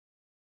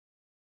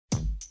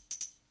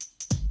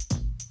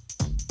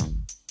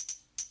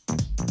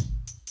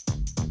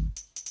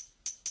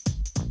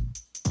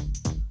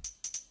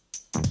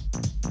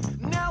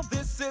Now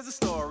this is a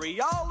story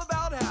all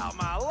about how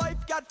my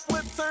life got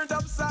flipped, turned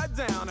upside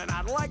down. And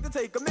I'd like to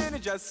take a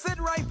minute, just sit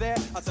right there.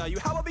 I'll tell you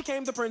how I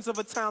became the prince of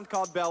a town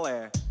called Bel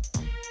Air.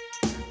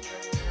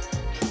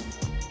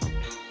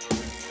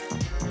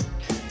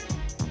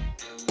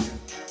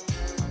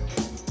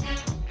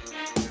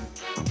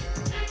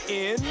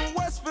 In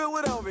West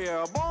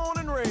Philadelphia, born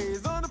and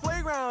raised, on the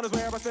playground is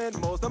where I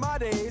spent most of my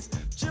days.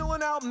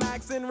 Chilling out,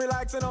 maxing,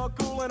 relaxing, all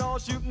cool and all,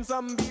 shooting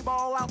some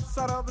b-ball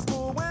outside of the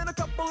school. When a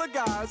couple of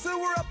guys who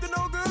were up to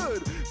no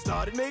good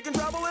started making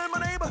trouble in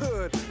my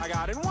neighborhood. I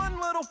got in one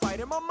little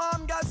fight and my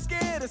mom got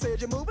scared and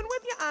said, "You're moving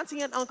with your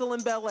auntie and uncle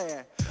in Bel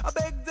Air." I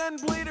begged and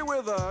pleaded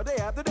with her day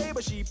after day,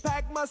 but she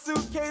packed my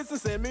suitcase and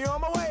sent me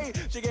on my way.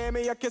 She gave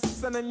me a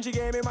kiss and then she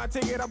gave me my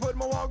ticket. I put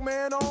my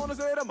Walkman on and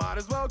said I might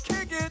as well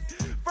kick it.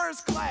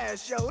 First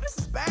class, yo, this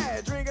is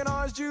bad. Drinking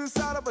orange juice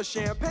out of a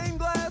champagne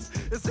glass.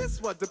 Is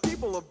this what the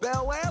people of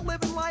Bel Air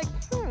living like?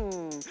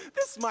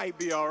 This might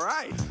be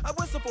alright. I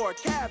whistled for a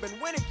cab, and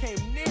when it came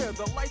near,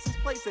 the license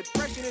plate said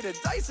fresh and it had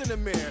dice in the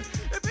mirror.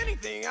 If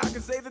anything, I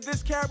could say that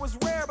this cab was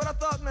rare, but I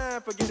thought,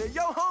 man, forget it.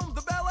 Yo, home's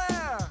the Bel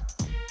Air.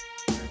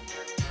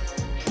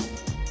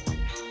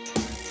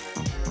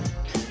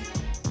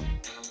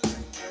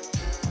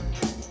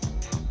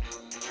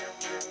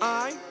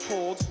 I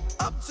pulled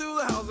up to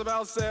the house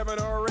about 7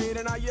 or 8,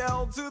 and I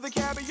yelled to the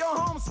cabbie, "Yo,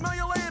 home, smell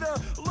you later."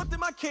 Looked at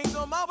my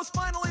kingdom, I was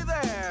finally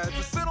there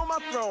to sit on my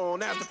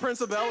throne as the Prince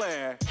of Bel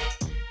Air.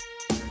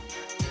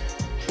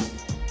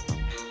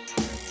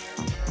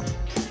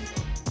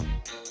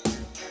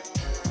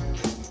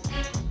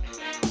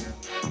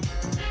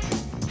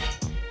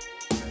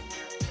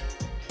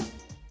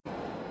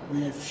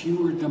 We have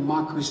fewer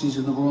democracies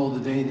in the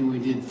world today than we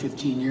did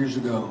 15 years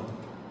ago.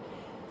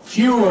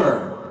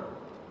 Fewer!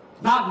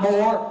 Not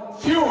more,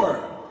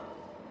 fewer!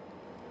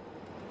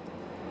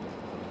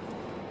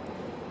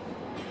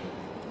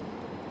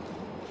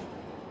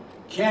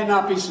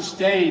 Cannot be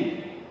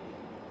sustained.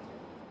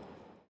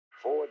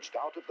 Forged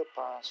out of the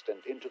past and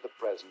into the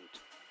present,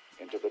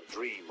 into the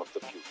dream of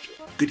the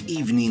future. Good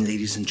evening,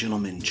 ladies and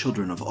gentlemen,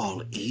 children of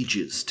all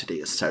ages. Today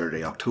is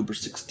Saturday, October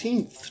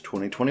 16th,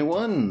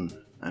 2021.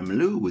 I'm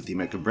Lou with the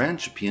American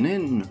branch of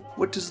PNN.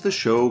 What is the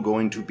show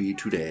going to be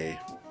today?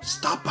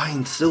 Stop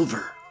buying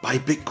silver, buy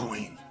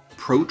Bitcoin.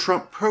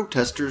 Pro-Trump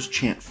protesters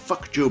chant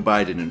 "fuck Joe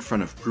Biden" in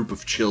front of group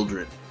of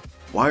children.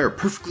 Why are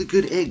perfectly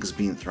good eggs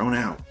being thrown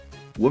out?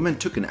 Woman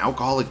took an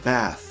alcoholic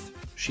bath.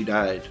 She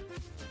died.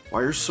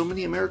 Why are so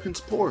many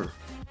Americans poor?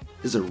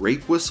 Is a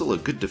rape whistle a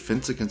good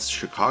defense against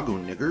Chicago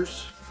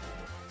niggers?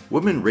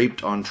 Woman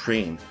raped on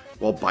train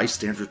while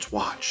bystanders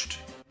watched.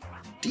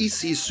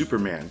 DC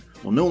Superman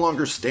will no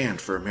longer stand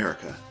for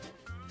America.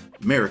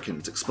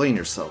 Americans, explain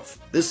yourself.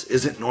 This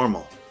isn't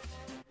normal.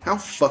 How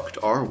fucked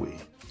are we?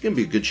 It's gonna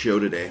be a good show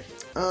today.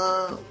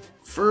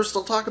 First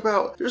I'll talk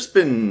about, there's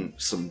been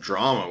some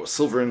drama with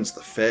Silverins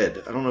the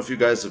Fed. I don't know if you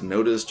guys have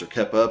noticed or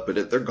kept up,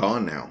 but they're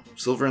gone now.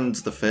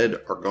 Silverins the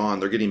Fed are gone.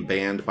 They're getting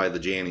banned by the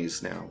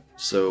Jannies now.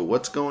 So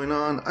what's going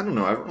on? I don't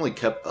know. I haven't really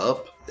kept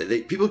up.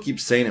 People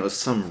keep saying it was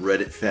some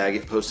Reddit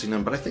faggot posting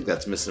them, but I think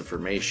that's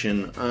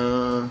misinformation.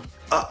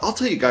 I'll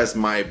tell you guys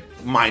my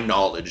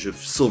knowledge of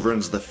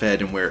Silverins the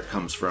Fed and where it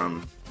comes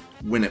from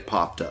when it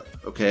popped up,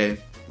 okay?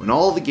 When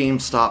all the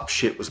GameStop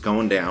shit was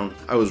going down,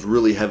 I was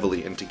really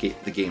heavily into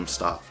the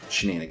GameStop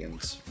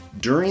shenanigans.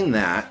 During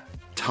that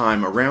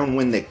time, around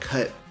when they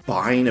cut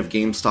buying of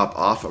GameStop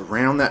off,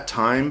 around that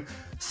time,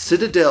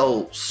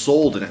 Citadel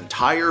sold an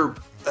entire,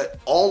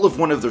 all of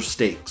one of their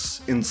stakes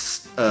in,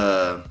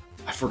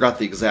 I forgot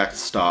the exact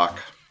stock.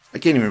 I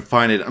can't even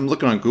find it. I'm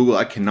looking on Google.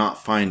 I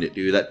cannot find it,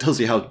 dude. That tells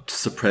you how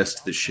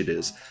suppressed this shit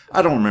is.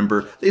 I don't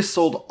remember. They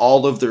sold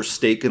all of their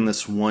stake in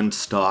this one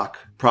stock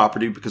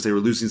property because they were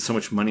losing so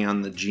much money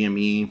on the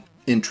GME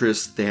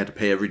interest they had to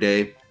pay every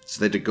day. So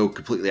they had to go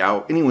completely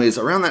out. Anyways,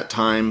 around that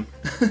time,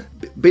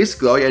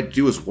 basically all you had to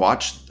do was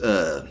watch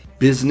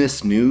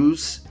business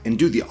news and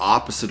do the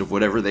opposite of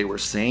whatever they were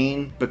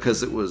saying,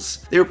 because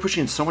they were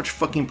pushing so much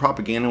fucking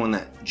propaganda when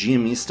that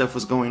GME stuff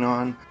was going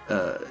on.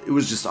 It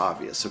was just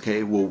obvious,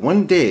 okay? Well,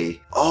 one day,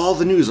 all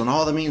the news on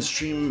all the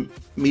mainstream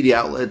media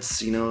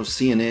outlets, you know,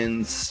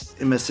 CNN's,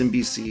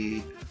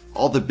 MSNBC,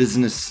 all the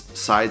business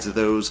sides of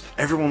those,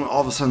 everyone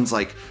all of a sudden's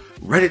like,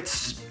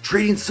 Reddit's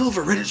trading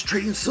silver, Reddit's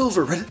trading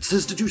silver, Reddit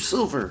says to do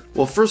silver.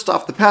 Well, first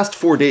off, the past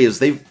 4 days,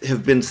 they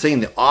have been saying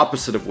the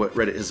opposite of what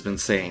Reddit has been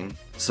saying.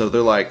 So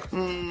they're like,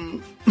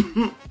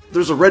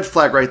 there's a red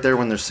flag right there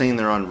when they're saying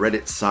they're on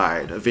Reddit's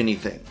side of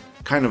anything.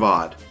 Kind of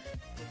odd.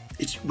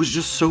 It was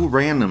just so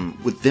random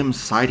with them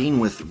siding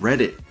with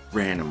Reddit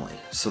randomly.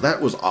 So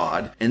that was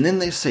odd. And then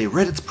they say,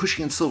 Reddit's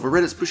pushing silver,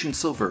 Reddit's pushing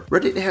silver.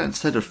 Reddit hadn't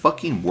said a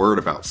fucking word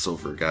about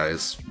silver,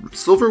 guys.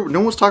 Silver, no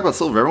one's talking about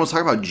silver. Everyone's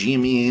talking about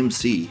GME,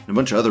 AMC, and a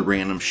bunch of other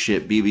random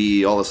shit,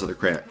 BB, all this other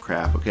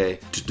crap, okay?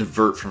 To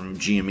divert from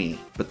GME.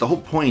 But the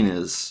whole point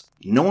is,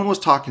 no one was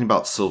talking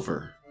about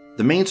silver.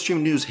 The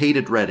mainstream news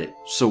hated Reddit.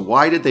 So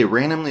why did they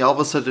randomly all of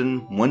a sudden,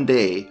 one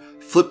day,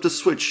 flipped a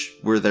switch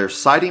where they're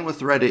siding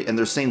with Reddit and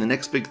they're saying the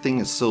next big thing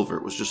is silver.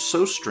 It was just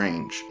so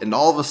strange. And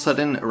all of a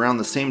sudden, around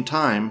the same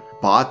time,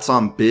 bots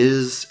on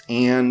Biz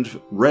and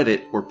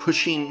Reddit were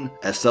pushing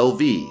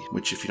SLV,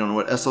 which if you don't know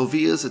what SLV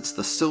is, it's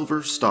the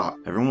silver stock.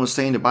 Everyone was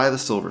saying to buy the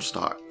silver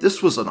stock.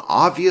 This was an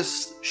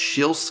obvious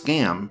shill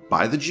scam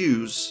by the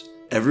Jews.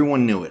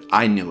 Everyone knew it.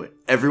 I knew it.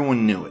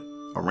 Everyone knew it.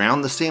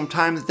 Around the same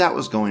time that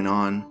was going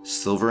on,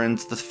 Silver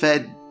Ends the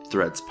Fed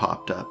threads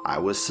popped up. I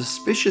was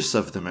suspicious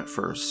of them at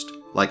first,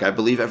 like I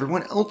believe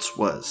everyone else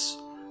was.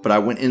 But I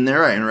went in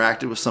there, I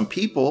interacted with some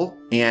people,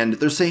 and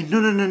they're saying,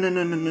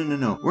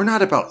 no. We're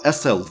not about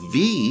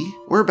SLV.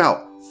 We're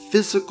about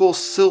physical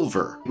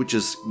silver, which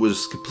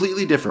was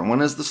completely different.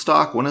 One is the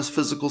stock, one is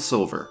physical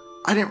silver.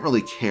 I didn't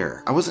really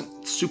care. I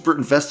wasn't super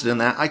invested in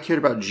that. I cared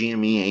about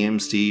GME,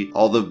 AMC,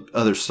 all the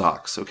other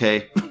stocks,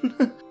 okay?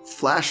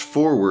 Flash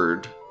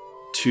forward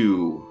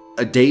to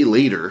a day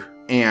later,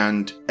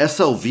 and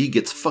SLV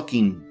gets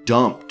fucking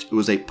dumped. It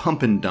was a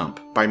pump and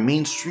dump by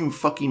mainstream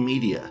fucking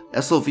media.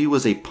 SLV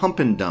was a pump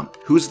and dump.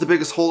 Who's the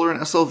biggest holder in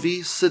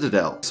SLV?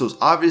 Citadel. So it's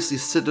obviously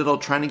Citadel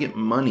trying to get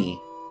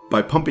money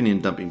by pumping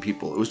and dumping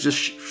people. It was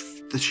just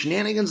the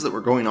shenanigans that were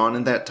going on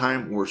in that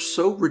time were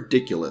so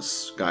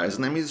ridiculous, guys,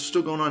 and that means they're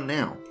still going on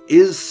now.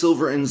 Is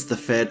Silver Ends the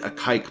Fed a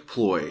kike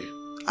ploy?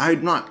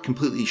 I'm not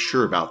completely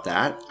sure about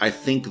that. I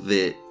think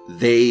that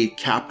they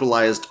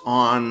capitalized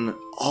on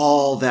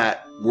all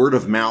that word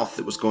of mouth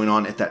that was going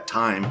on at that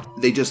time.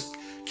 They just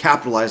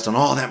capitalized on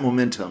all that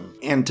momentum.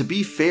 And to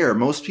be fair,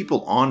 most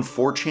people on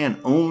 4chan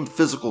own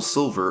physical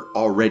silver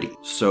already.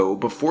 So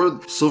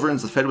before Silver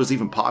Ends the Fed was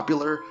even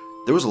popular,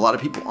 there was a lot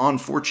of people on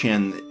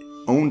 4chan that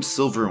owned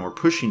silver and were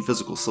pushing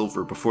physical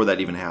silver before that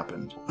even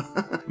happened.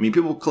 I mean,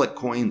 people collect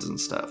coins and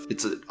stuff.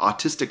 It's an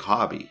autistic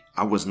hobby.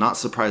 I was not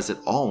surprised at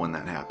all when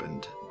that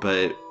happened,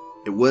 but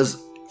it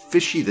was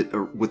fishy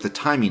with the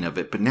timing of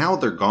it, but now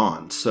they're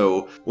gone.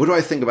 So what do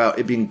I think about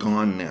it being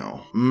gone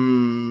now?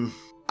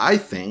 I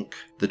think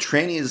the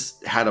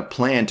trannies had a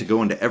plan to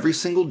go into every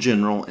single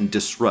general and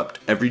disrupt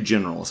every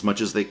general as much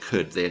as they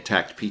could. They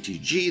attacked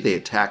PTG, they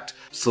attacked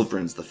Silver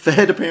Ends the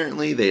Fed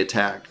apparently, they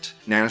attacked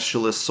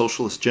Nationalist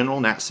Socialist General,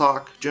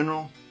 NatSoc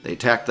General. They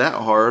attacked that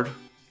hard.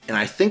 And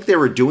I think they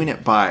were doing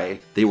it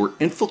they were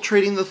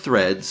infiltrating the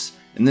threads,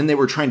 and then they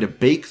were trying to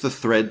bake the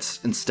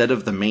threads instead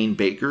of the main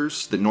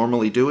bakers that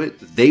normally do it.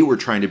 They were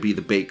trying to be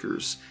the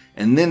bakers.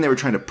 And then they were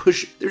trying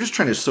to they're just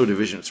trying to sow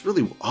division. It's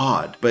really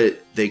odd.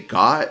 But they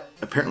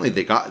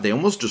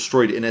almost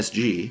destroyed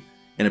NSG.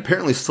 And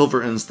apparently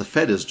Silver Ends the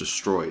Fed is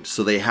destroyed.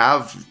 So they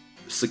have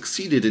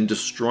succeeded in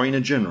destroying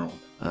a general.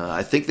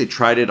 I think they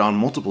tried it on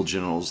multiple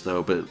generals,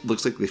 though, but it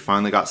looks like they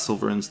finally got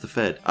Silver Ends the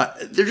Fed.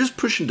 They're just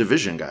pushing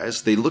division,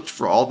 guys. They looked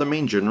for all the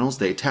main generals,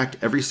 they attacked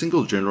every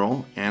single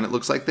general, and it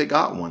looks like they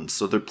got one.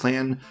 So their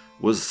plan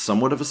was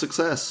somewhat of a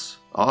success.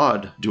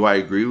 Odd. Do I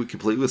agree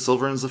completely with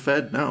Silver Ends the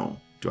Fed?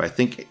 No. Do I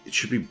think it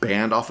should be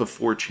banned off of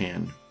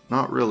 4chan?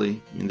 Not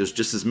really. I mean, there's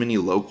just as many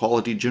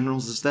low-quality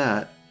generals as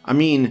that. I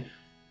mean,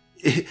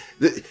 isn't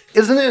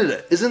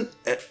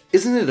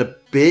it a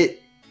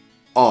bit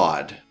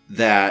odd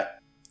that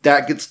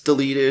gets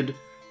deleted,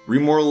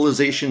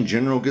 Remoralization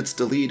General gets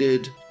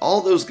deleted, all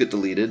those get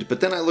deleted,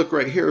 but then I look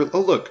right here, oh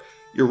look,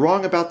 you're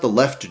wrong about the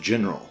left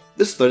general.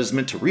 This thread is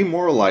meant to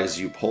remoralize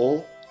you,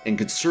 Pol, and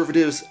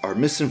conservatives are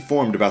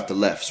misinformed about the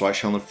left, so I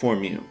shall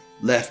inform you.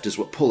 Left is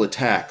what Pol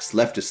attacks,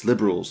 leftist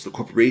liberals, the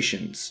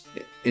corporations,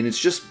 and it's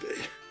just,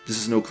 this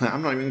is no claim,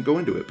 I'm not even going to go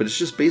into it, but it's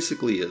just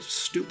basically a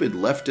stupid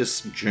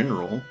leftist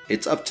general.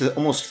 It's up to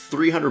almost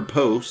 300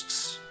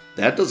 posts.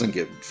 That doesn't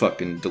get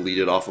fucking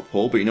deleted off a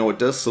poll, but you know what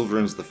does? Silver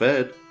Ends the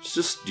Fed. It's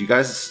just, do you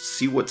guys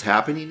see what's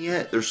happening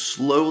yet? They're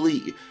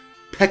slowly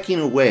pecking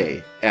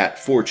away at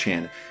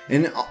 4chan.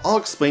 And I'll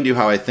explain to you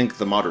how I think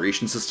the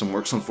moderation system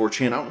works on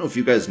 4chan. I don't know if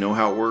you guys know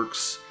how it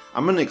works.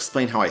 I'm going to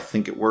explain how I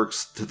think it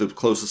works to the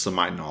closest of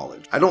my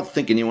knowledge. I don't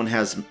think anyone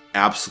has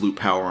absolute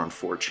power on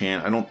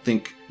 4chan. I don't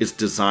think it's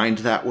designed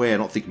that way. I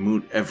don't think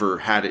Moot ever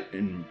had it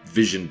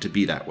envisioned to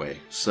be that way.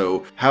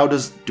 So how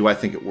do I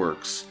think it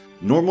works?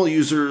 Normal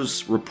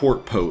users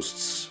report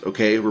posts,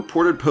 okay?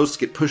 Reported posts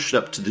get pushed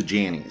up to the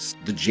Jannies.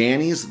 The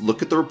Jannies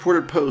look at the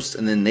reported posts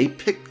and then they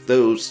pick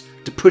those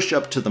to push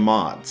up to the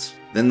mods.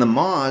 Then the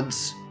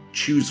mods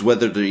choose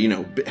whether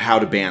to, how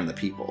to ban the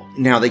people.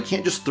 Now, they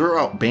can't just throw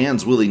out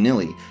bans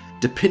willy-nilly.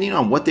 Depending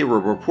on what they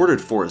were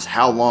reported for is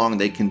how long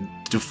they can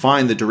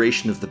define the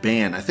duration of the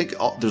ban. I think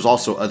there's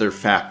also other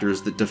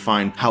factors that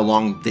define how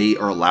long they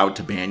are allowed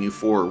to ban you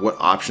for, or what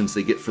options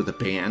they get for the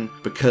ban.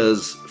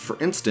 Because,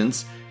 for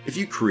instance, if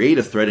you create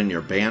a thread and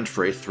you're banned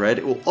for a thread,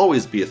 it will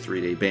always be a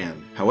 3-day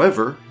ban.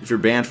 However, if you're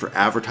banned for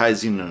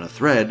advertising on a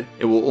thread,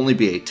 it will only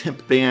be a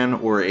temp ban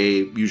or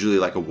usually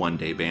like a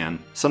 1-day ban.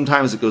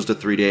 Sometimes it goes to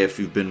 3-day if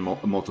you've been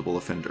a multiple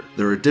offender.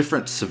 There are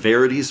different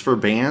severities for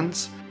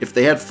bans. If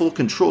they had full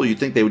control, you'd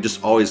think they would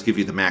just always give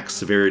you the max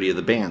severity of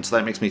the ban. So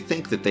that makes me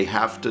think that they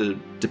have to,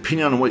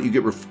 depending on what you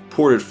get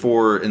reported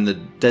for in the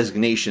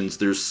designations,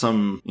 there's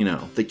some,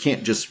 they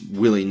can't just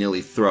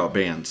willy-nilly throw out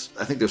bans.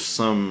 I think there's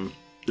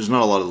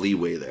not a lot of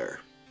leeway there.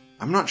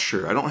 I'm not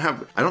sure. I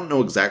don't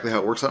know exactly how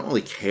it works. I don't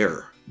really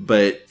care.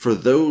 But for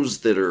those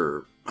that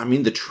are, I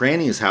mean, the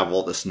trannies have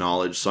all this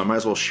knowledge, so I might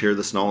as well share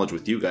this knowledge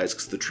with you guys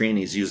because the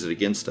trannies use it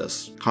against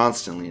us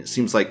constantly. It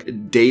seems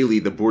like daily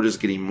the board is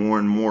getting more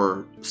and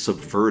more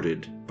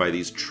subverted by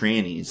these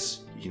trannies.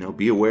 You know,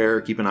 be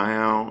aware, keep an eye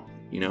out.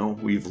 You know,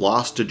 we've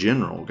lost a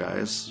general,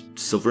 guys.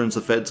 Silver and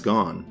the Fed's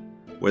gone.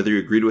 Whether you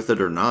agreed with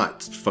it or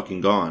not, it's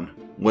fucking gone.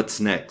 What's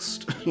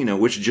next? You know,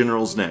 which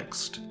general's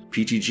next?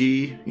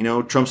 PTG, you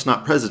know, Trump's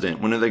not president.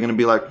 When are they going to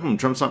be like,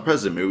 Trump's not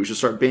president, maybe we should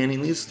start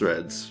banning these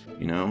threads?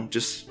 You know,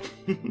 just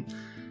a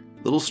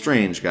little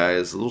strange,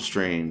 guys, a little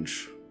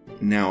strange.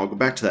 Now, I'll go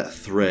back to that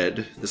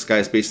thread. This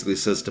guy basically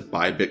says to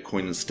buy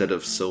Bitcoin instead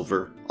of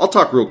silver. I'll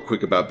talk real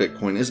quick about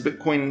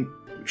Bitcoin.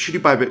 Should you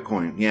buy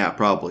Bitcoin? Yeah,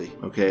 probably.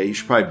 Okay, you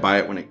should probably buy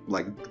it when it,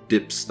 like,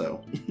 dips,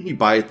 though. You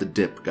buy it the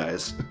dip,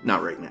 guys.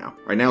 Not right now.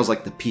 Right now is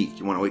like the peak.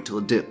 You want to wait till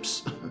it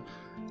dips.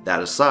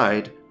 That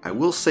aside, I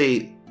will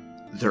say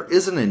there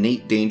is an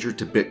innate danger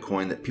to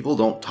Bitcoin that people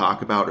don't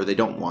talk about or they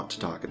don't want to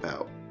talk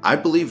about. I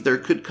believe there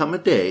could come a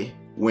day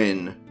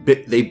when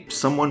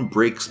someone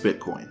breaks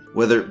Bitcoin,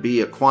 whether it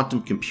be a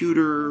quantum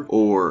computer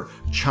or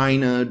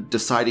China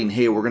deciding,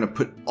 hey, we're going to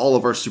put all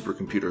of our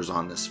supercomputers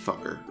on this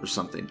fucker or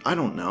something. I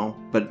don't know.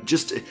 But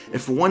just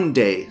if one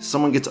day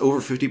someone gets over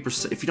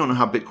 50%, if you don't know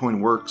how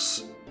Bitcoin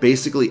works,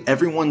 basically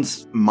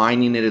everyone's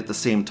mining it at the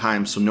same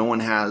time, so no one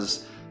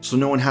has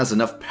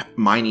enough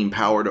mining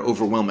power to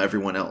overwhelm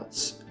everyone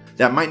else.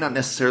 That might not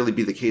necessarily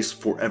be the case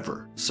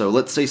forever. So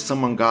let's say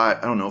someone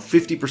got,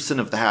 50%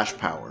 of the hash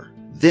power.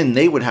 Then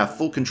they would have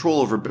full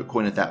control over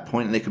Bitcoin at that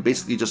point, and they could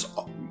basically just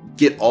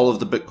get all of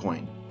the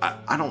Bitcoin.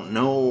 I don't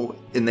know,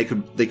 and they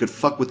could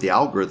fuck with the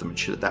algorithm and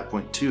shit at that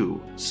point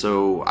too.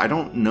 So I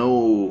don't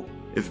know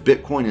if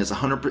Bitcoin is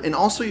 100%. And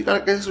also, you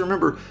guys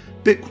remember,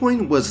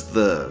 Bitcoin was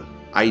the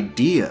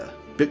idea.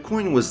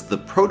 Bitcoin was the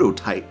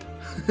prototype.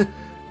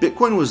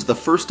 Bitcoin was the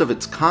first of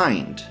its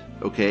kind.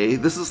 Okay,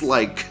 this is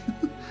like,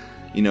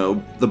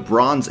 the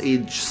Bronze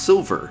Age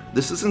silver.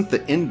 This isn't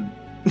the end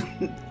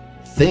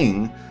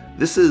thing.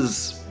 This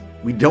is,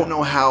 we don't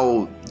know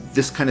how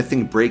this kind of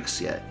thing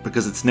breaks yet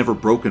because it's never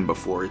broken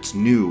before. It's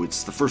new.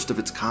 It's the first of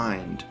its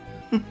kind.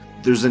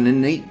 There's an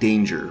innate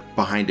danger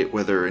behind it,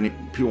 whether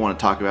people want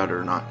to talk about it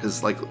or not.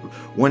 Because, like,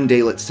 one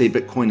day, let's say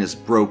Bitcoin is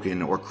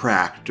broken or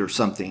cracked or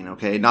something,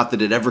 okay? Not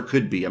that it ever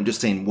could be. I'm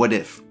just saying, what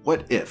if?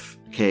 What if,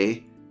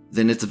 okay?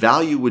 Then its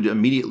value would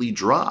immediately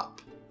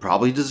drop,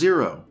 probably to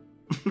zero.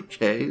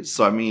 Okay,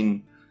 so I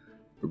mean,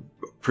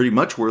 pretty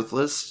much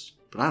worthless.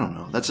 But I don't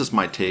know. That's just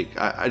my take.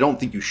 I don't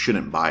think you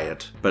shouldn't buy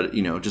it. But,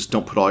 just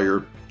don't put all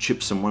your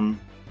chips in one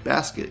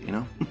basket,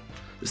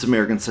 This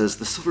American says,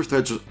 the silver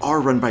threads are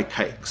run by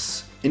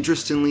kikes.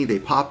 Interestingly, they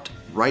popped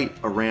right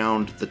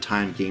around the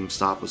time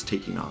GameStop was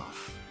taking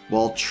off.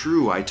 While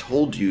true, I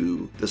told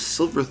you, the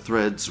silver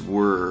threads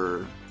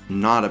were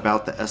not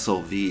about the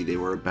SLV. They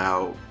were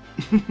about,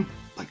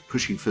 like,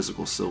 pushing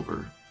physical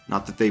silver.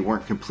 Not that they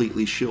weren't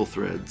completely shill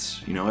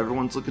threads.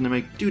 Everyone's looking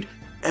to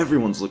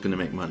everyone's looking to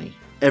make money.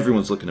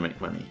 Everyone's looking to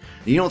make money.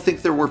 You don't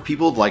think there were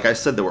people, like I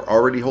said, that were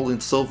already holding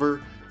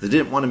silver that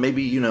didn't want to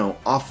maybe,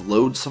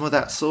 offload some of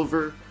that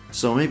silver?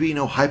 So maybe,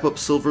 hype up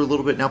silver a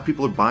little bit. Now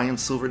people are buying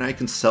silver. Now you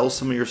can sell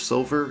some of your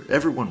silver.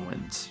 Everyone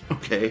wins.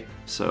 Okay?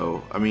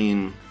 So, I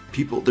mean,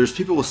 there's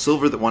people with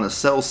silver that want to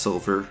sell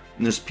silver,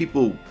 and there's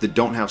people that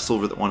don't have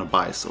silver that want to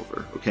buy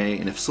silver. Okay?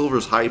 And if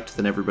silver's hyped,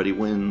 then everybody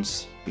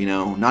wins.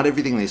 Not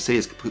everything they say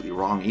is completely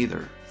wrong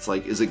either. It's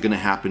like, is it going to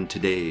happen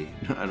today?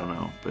 I don't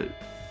know, but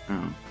I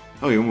don't know.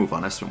 Oh, yeah, we'll move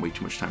on. I spent way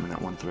too much time in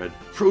that one thread.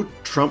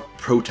 Pro-Trump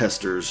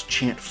protesters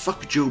chant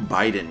 "fuck Joe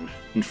Biden"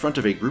 in front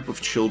of a group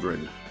of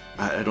children.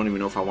 I don't even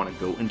know if I want to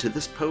go into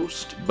this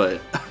post,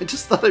 but I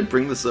just thought I'd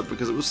bring this up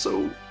because it was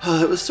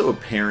so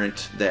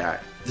apparent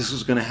that this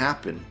was going to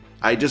happen.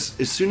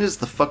 As soon as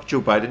the "fuck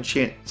Joe Biden"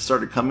 chant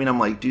started coming, I'm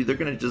like, dude,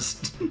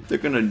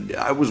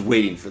 I was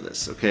waiting for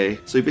this, okay?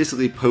 So he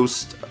basically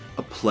posts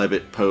a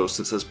plebit post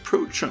that says,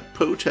 pro-Trump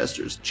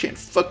protesters chant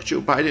 "fuck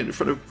Joe Biden" in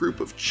front of a group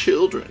of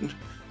children.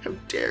 How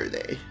dare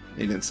they?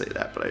 He didn't say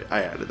that, but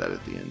I added that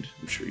at the end.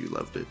 I'm sure you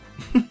loved it.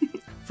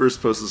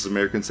 First post is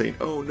American saying,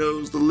 "Oh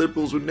no, the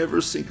liberals would never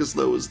sink as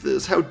low as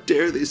this. How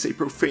dare they say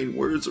profane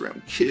words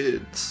around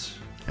kids?"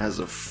 As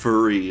a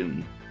furry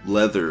and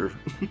leather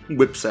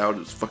whips out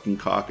his fucking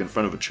cock in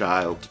front of a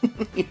child.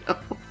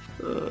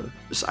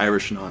 This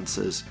Irish non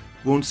says,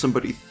 "Won't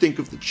somebody think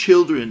of the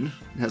children?"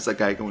 And has that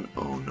guy going,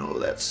 "Oh no,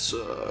 that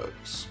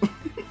sucks."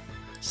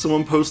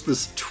 Someone posts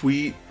this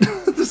tweet,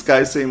 this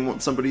guy saying,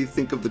 "Won't somebody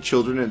think of the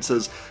children?" and it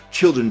says,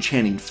 "Children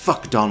chanting,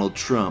 'fuck Donald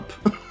Trump.'"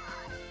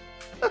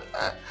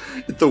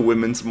 At the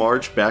Women's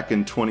March back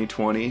in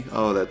 2020.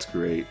 Oh, that's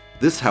great.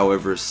 This,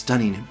 however, is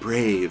stunning and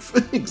brave.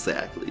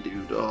 Exactly,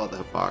 dude. Oh, the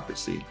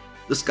hypocrisy.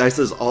 This guy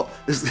says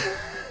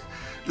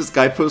this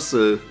guy posts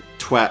a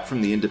twat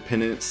from The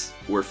Independence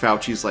where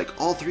Fauci's like,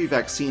 "All 3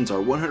 vaccines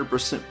are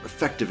 100%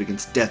 effective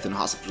against death and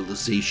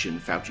hospitalization,"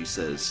 Fauci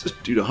says.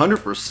 Dude,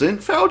 100%,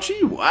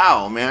 Fauci?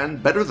 Wow, man.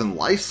 Better than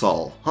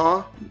Lysol,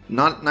 huh?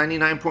 Not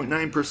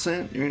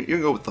 99.9%? You're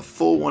gonna go with the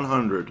full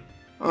 100.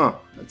 Huh,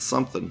 that's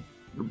something.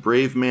 You're a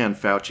brave man,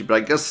 Fauci, but I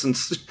guess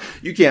since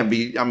you can't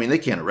be, I mean, they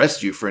can't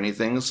arrest you for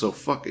anything, so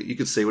fuck it. You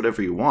can say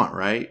whatever you want,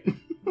 right?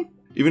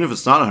 Even if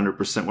it's not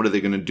 100%, what are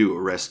they going to do?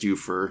 Arrest you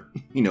for,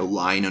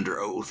 lying under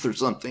oath or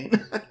something?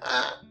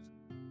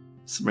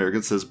 This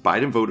American says,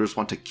 Biden voters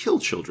want to kill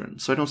children,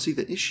 so I don't see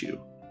the issue.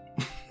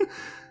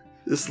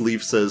 This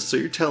Leaf says, so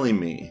you're telling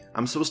me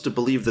I'm supposed to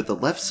believe that the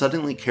left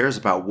suddenly cares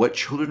about what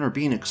children are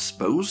being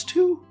exposed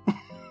to?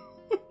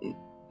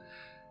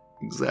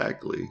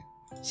 Exactly.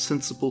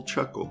 Sensible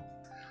chuckle.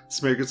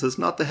 This American says,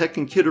 not the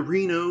heckin'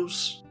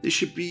 kidarinos. They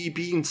should be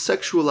being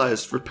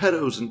sexualized for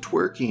pedos and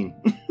twerking.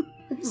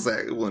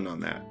 Exactly, one on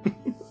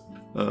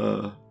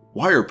that.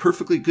 Why are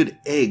perfectly good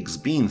eggs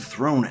being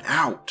thrown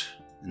out?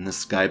 And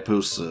this guy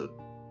posts a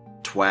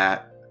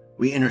twat.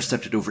 We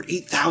intercepted over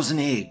 8,000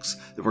 eggs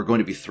that were going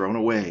to be thrown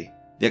away.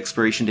 The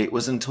expiration date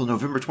wasn't until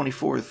November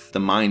 24th. The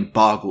mind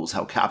boggles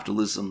how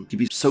capitalism can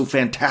be so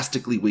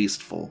fantastically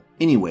wasteful.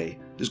 Anyway,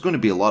 there's going to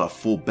be a lot of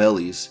full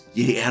bellies.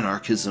 Yay,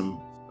 anarchism.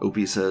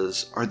 Opie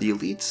says, are the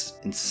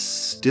elites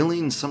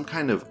instilling some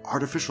kind of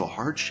artificial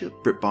hardship?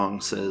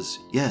 Britbong says,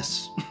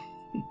 yes.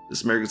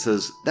 This American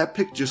says, that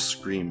pic just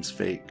screams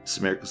fake. This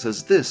American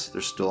says,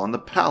 they're still on the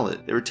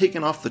pallet. They were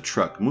taken off the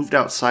truck, moved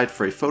outside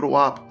for a photo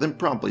op, then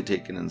promptly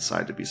taken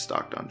inside to be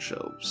stocked on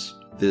shelves.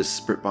 This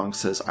Britbong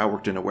says, I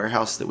worked in a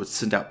warehouse that would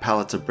send out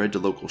pallets of bread to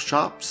local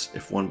shops.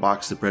 If one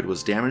box of bread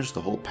was damaged,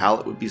 the whole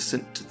pallet would be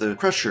sent to the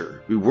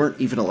crusher. We weren't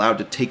even allowed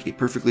to take a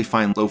perfectly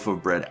fine loaf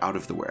of bread out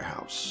of the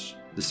warehouse.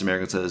 This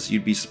American says,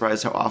 you'd be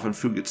surprised how often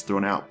food gets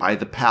thrown out by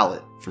the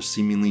pallet for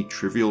seemingly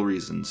trivial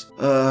reasons.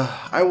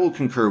 I will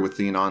concur with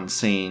the Anon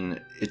saying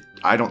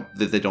they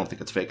don't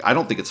think it's fake. I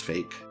don't think it's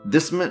fake.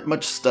 This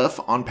much stuff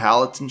on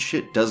pallets and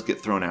shit does get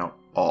thrown out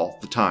all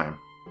the time.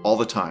 All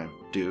the time,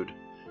 dude.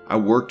 I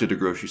worked at a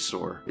grocery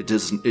store.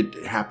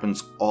 It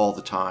happens all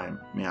the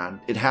time, man.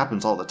 It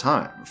happens all the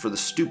time for the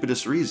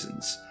stupidest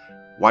reasons.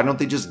 Why don't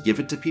they just give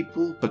it to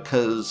people?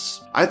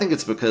 I think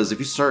it's because if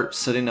you start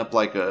setting up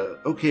like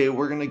okay,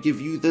 we're gonna give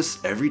you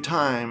this every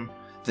time,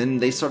 then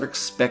they start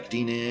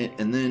expecting it,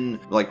 and then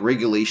like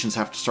regulations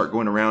have to start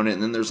going around it,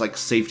 and then there's like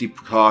safety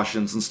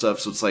precautions and stuff.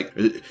 So it's like,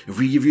 if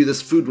we give you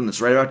this food when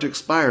it's right about to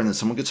expire and then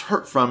someone gets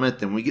hurt from it,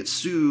 then we get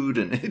sued,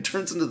 and it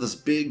turns into this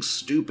big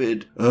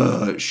stupid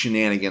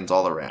shenanigans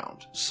all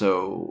around.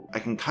 So I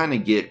can kind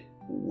of get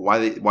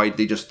why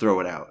they just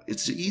throw it out.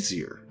 It's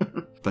easier.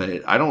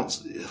 But I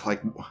don't,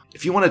 like,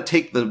 if you want to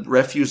take the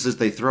refuse that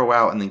they throw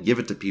out and then give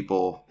it to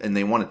people and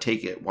they want to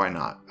take it, why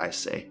not, I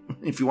say.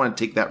 If you want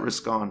to take that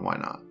risk on, why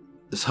not?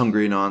 This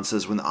Hungry Anon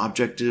says, when the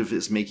objective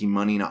is making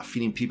money, not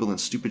feeding people, and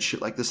stupid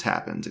shit like this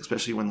happens,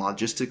 especially when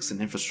logistics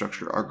and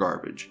infrastructure are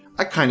garbage.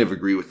 I kind of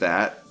agree with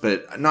that,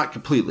 but not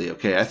completely,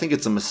 okay? I think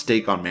it's a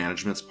mistake on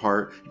management's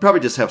part. You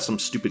probably just have some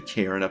stupid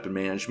Karen up in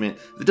management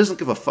that doesn't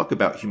give a fuck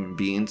about human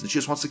beings and she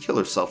just wants to kill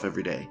herself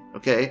every day,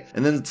 okay?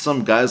 And then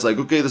some guy's like,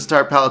 okay, this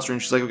entire pallet's in.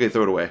 She's like, okay,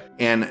 throw it away.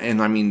 And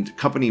I mean,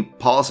 company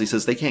policy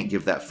says they can't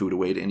give that food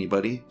away to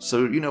anybody.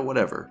 So,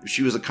 whatever. If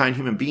she was a kind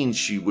human being,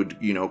 she would,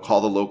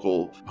 call the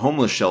local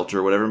homeless shelter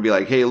or whatever and be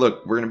like, hey,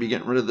 look, we're going to be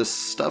getting rid of this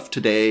stuff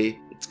today.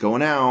 It's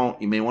going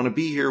out. You may want to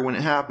be here when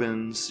it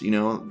happens.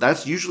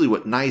 That's usually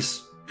what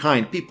nice,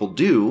 kind people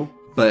do.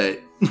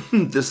 But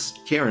this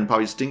Karen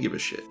probably just didn't give a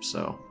shit.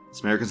 So this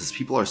American says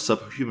people are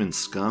subhuman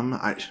scum.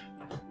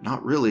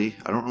 Not really.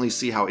 I don't really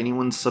see how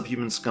anyone's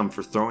subhuman scum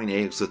for throwing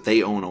eggs that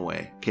they own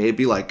away. Okay, it'd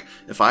be like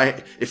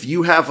if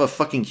you have a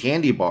fucking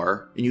candy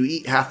bar and you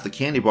eat half the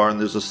candy bar and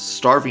there's a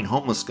starving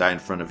homeless guy in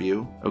front of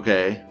you,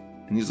 okay,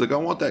 and he's like, I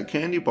want that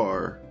candy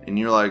bar, and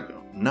you're like,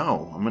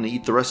 no, I'm gonna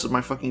eat the rest of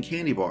my fucking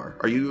candy bar.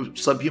 Are you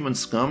subhuman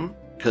scum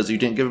because you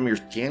didn't give him your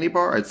candy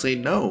bar? I'd say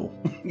no.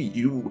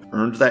 You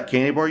earned that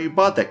candy bar, you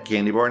bought that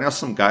candy bar, now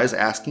some guy's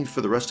asking for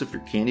the rest of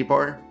your candy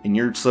bar, and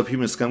you're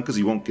subhuman scum because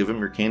you won't give him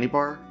your candy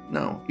bar?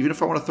 No. Even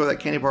if I want to throw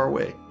that candy bar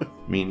away. I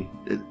mean,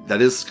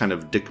 that is kind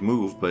of a dick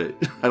move, but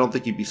I don't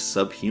think you'd be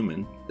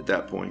subhuman at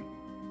that point.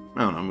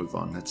 I don't know, move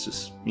on. That's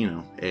just,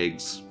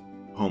 eggs,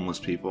 homeless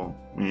people.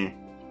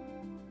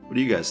 What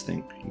do you guys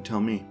think? You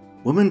tell me.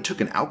 Woman took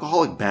an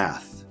alcoholic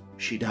bath.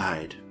 She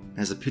died.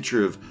 Has a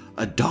picture of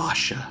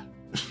Adasha.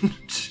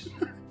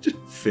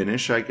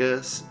 Finnish, I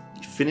guess.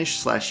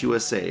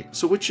 Finnish/USA.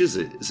 So which is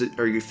it?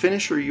 Are you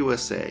Finnish or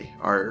USA?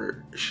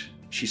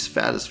 She's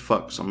fat as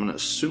fuck, so I'm gonna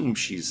assume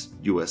she's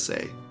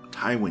USA.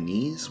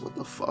 Taiwanese? What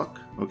the fuck?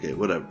 Okay,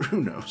 whatever.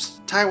 Who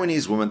knows?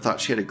 Taiwanese woman thought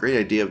she had a great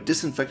idea of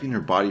disinfecting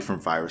her body from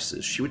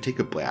viruses. She would take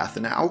a bath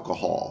in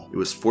alcohol. It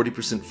was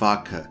 40%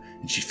 vodka,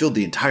 and she filled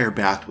the entire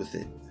bath with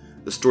it.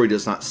 The story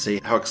does not say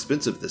how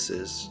expensive this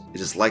is. It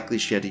is likely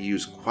she had to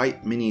use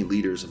quite many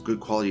liters of good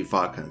quality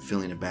vodka in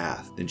filling a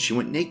bath. Then she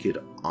went naked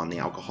on the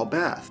alcohol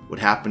bath. What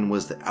happened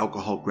was that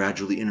alcohol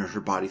gradually entered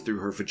her body through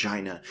her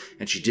vagina,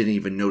 and she didn't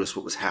even notice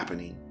what was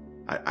happening.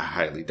 I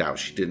highly doubt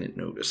she didn't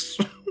notice.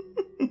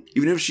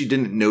 Even if she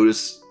didn't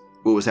notice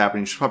what was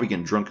happening, she's probably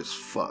getting drunk as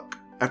fuck.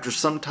 After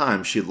some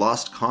time, she had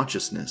lost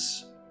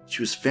consciousness.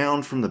 She was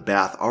found from the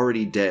bath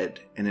already dead,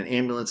 and an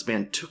ambulance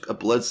man took a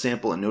blood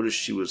sample and noticed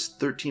she was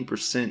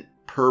 13%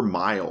 per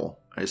mile.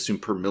 I assume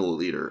per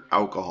milliliter,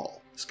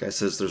 alcohol. This guy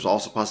says there's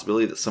also a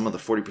possibility that some of the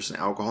 40%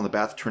 alcohol in the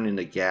bath turned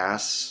into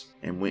gas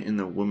and went in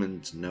the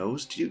woman's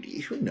nose. Dude,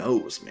 who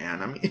knows,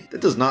 man? I mean,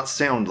 that does not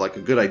sound like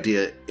a good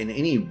idea in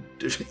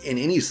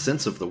any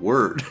sense of the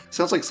word.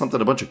 Sounds like something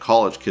a bunch of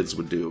college kids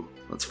would do.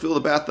 Let's fill the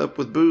bath up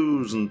with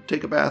booze and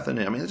take a bath in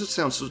it. I mean, that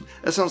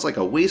sounds like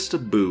a waste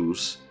of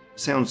booze.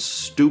 Sounds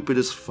stupid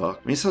as fuck.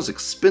 I mean, it sounds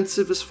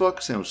expensive as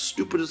fuck. Sounds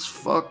stupid as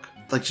fuck.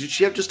 Like, did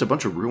she have just a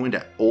bunch of ruined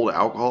old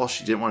alcohol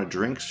she didn't want to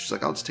drink? She's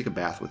like, I'll just take a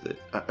bath with it.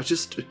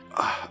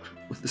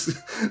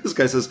 This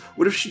guy says,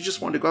 what if she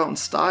just wanted to go out in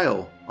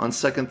style? On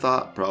second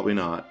thought, probably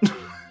not.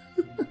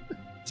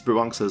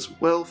 Spurbank says,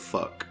 well,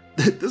 fuck.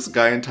 This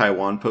guy in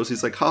Taiwan posts,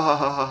 he's like, ha ha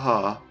ha ha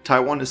ha.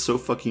 Taiwan is so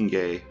fucking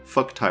gay.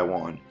 Fuck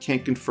Taiwan.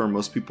 Can't confirm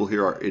most people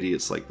here are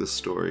idiots like this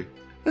story.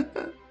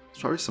 There's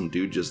probably some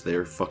dude just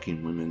there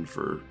fucking women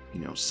for,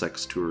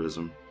 sex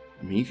tourism.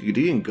 I mean, you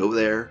can go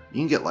there. You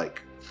can get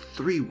like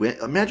 3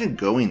 imagine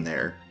going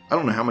there. I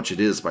don't know how much it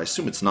is, but I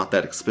assume it's not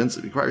that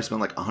expensive. You probably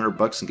spend like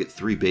 $100 and get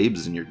 3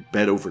 babes in your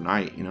bed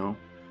overnight,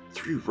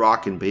 3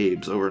 rockin'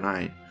 babes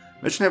overnight.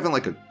 Imagine having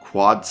like a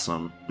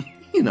quadsome,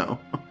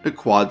 a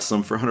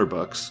quadsome for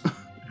 $100.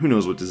 Who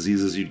knows what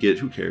diseases you'd get?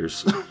 Who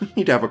cares?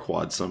 You'd have a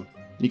quadsome.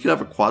 You could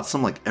have a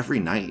quadsome like every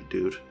night,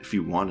 dude, if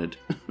you wanted.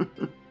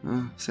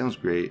 Sounds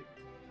great.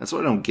 That's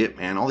what I don't get,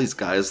 man. All these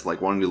guys like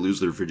wanting to lose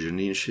their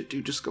virginity and shit.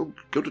 Dude, just go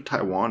to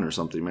Taiwan or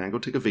something, man. Go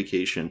take a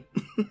vacation.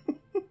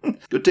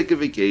 Go take a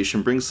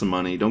vacation, bring some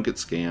money, don't get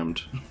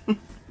scammed.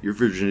 Your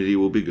virginity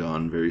will be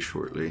gone very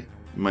shortly.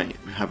 You might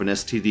have an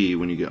STD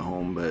when you get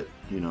home, but,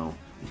 you're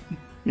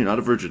not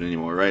a virgin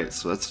anymore, right?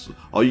 So that's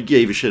all you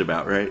gave a shit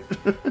about, right?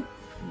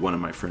 One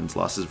of my friends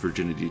lost his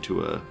virginity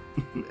to a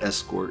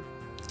escort.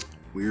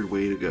 Weird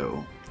way to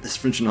go. This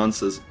French nun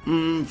says,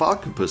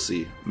 vodka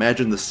pussy.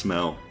 Imagine the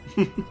smell.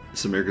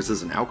 This American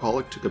says an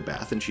alcoholic took a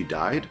bath and she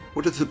died?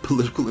 What are the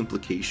political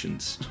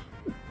implications?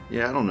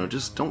 Yeah, I don't know.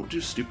 Just don't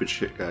do stupid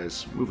shit,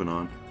 guys. Moving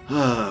on.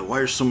 Why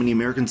are so many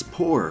Americans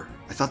poor?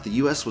 I thought the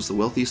US was the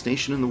wealthiest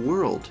nation in the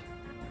world.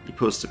 He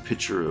posts a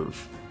picture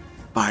of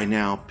buy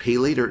now, pay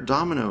later at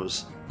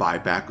Domino's. Buy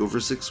back over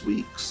 6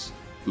 weeks.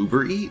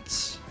 Uber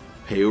Eats.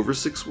 Pay over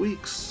 6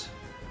 weeks.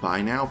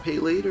 Buy now, pay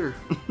later.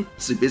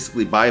 So you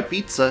basically buy a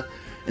pizza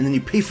and then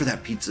you pay for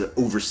that pizza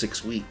over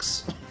 6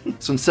 weeks.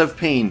 So instead of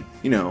paying,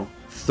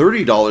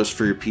 $30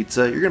 for your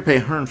pizza, you're going to pay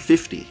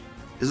 $150.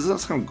 Does that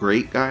sound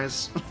great,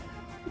 guys?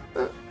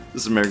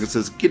 This American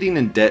says, getting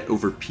in debt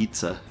over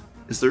pizza.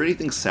 Is there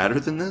anything sadder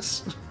than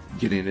this?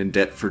 Getting in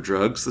debt for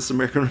drugs, this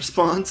American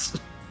responds.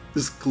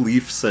 This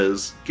Khalif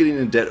says, getting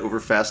in debt over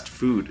fast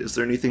food. Is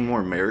there anything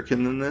more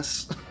American than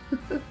this?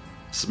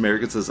 This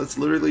American says, that's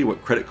literally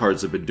what credit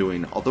cards have been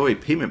doing, although a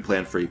payment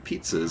plan for a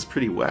pizza is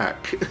pretty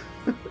whack.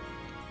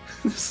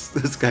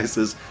 This guy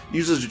says,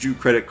 uses a Jew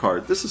credit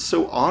card. This is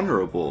so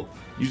honorable.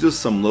 Uses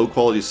some low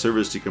quality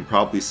service you can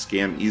probably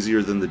scam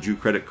easier than the Jew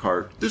credit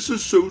card. This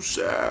is so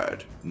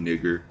sad.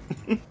 Nigger.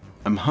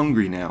 I'm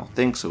hungry now.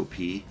 Thanks, OP.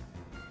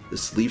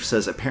 This leaf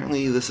says,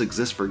 apparently this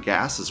exists for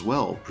gas as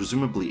well.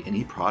 Presumably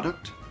any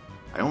product?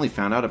 I only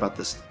found out about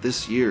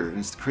this year, and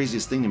it's the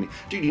craziest thing to me.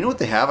 Dude, you know what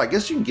they have? I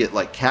guess you can get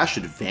like cash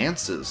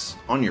advances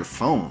on your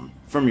phone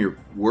from your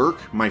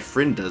work. My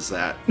friend does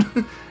that.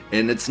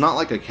 And it's not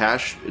like a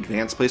cash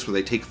advance place where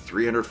they take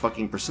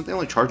 300%. They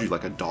only charge you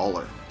like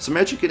 $1. So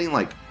imagine getting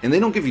like, and they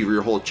don't give you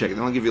your whole check. They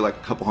only give you like a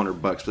couple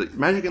 $100. But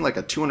imagine getting like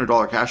a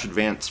 $200 cash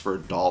advance for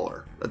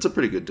 $1. That's a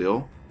pretty good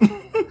deal.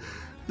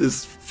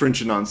 This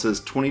French anon says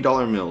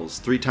 $20 meals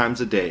 3 times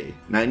a day,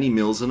 90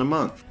 meals in a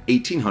month,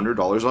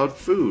 $1,800 on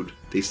food.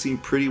 They seem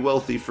pretty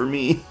wealthy for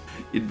me.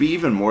 It'd be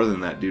even more than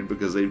that, dude,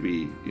 because they'd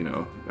be,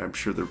 I'm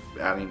sure they're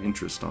adding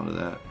interest onto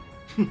that.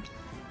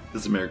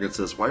 This American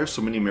says, why are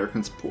so many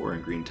Americans poor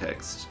in green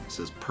text? It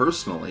says,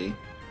 personally,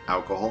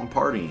 alcohol and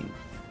partying.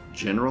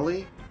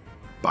 Generally,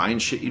 buying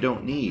shit you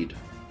don't need.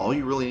 All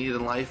you really need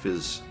in life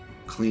is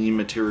cleaning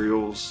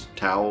materials,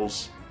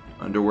 towels,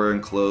 underwear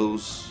and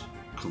clothes,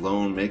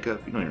 cologne,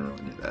 makeup. You don't even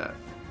really need that.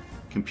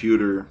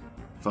 Computer,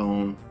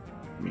 phone.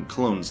 I mean,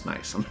 cologne's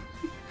nice.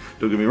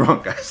 Don't get me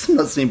wrong, guys. I'm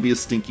not saying be a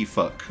stinky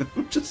fuck.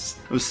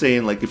 I'm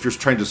saying, like, if you're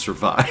trying to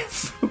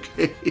survive,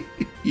 okay?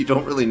 You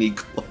don't really need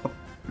cologne.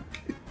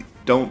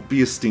 Don't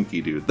be a stinky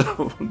dude,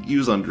 though.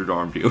 Use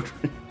underarm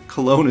deodorant.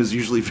 Cologne is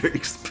usually very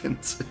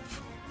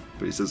expensive.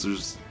 But he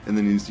says and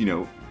then he's,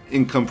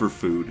 income for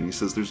food. And he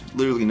says there's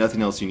literally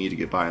nothing else you need to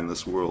get by in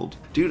this world.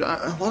 Dude,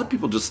 a lot of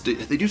people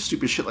they do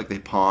stupid shit like they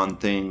pawn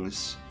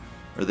things,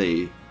 or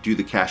they do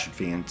the cash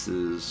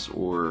advances,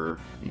 or,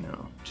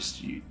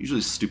 just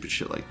usually stupid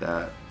shit like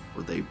that.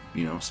 Or they,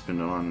 spend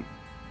it on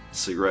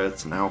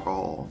cigarettes and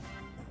alcohol,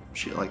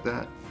 shit like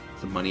that.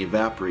 The money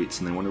evaporates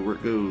and they wonder where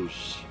it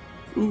goes.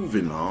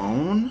 Moving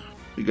on,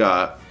 we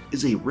got,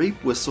 is a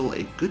rape whistle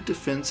a good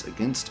defense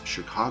against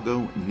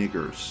Chicago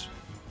niggers?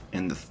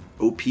 And the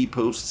OP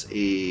posts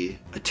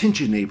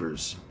attention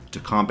neighbors. To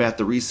combat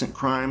the recent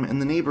crime in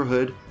the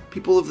neighborhood,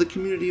 people of the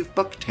community of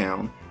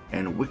Bucktown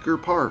and Wicker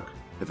Park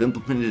have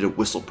implemented a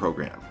whistle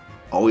program.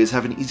 Always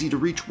have an easy to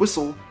reach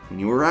whistle when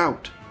you are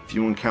out. If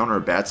you encounter a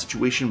bad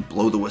situation,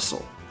 blow the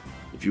whistle.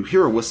 If you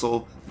hear a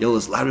whistle, yell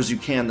as loud as you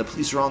can, the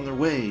police are on their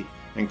way,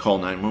 and call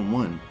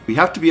 911. We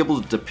have to be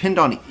able to depend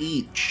on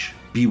each.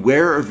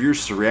 Beware of your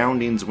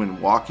surroundings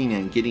when walking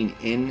and getting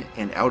in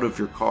and out of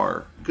your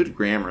car. Good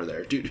grammar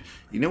there. Dude,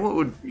 you know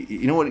what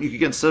you could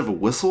get instead of a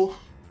whistle?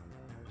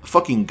 A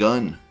fucking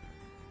gun.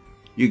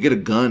 You get a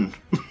gun.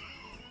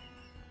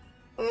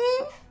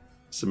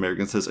 This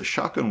American says, a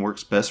shotgun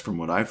works best from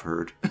what I've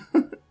heard.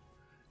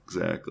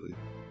 Exactly.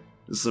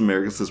 This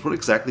American says, what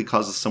exactly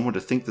causes someone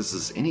to think this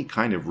is any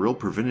kind of real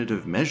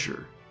preventative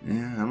measure?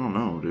 Yeah, I don't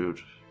know,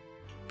 dude.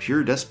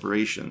 Pure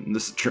desperation,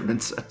 this German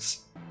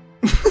says.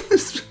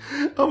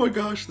 Oh my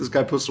gosh, this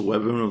guy posts a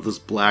weapon of this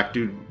black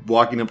dude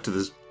walking up to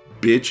this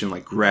bitch and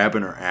like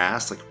grabbing her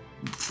ass, like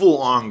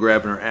full on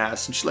grabbing her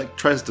ass, and she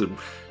tries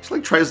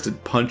to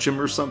punch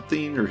him or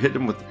something, or hit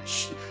him with.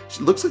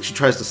 She looks like she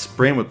tries to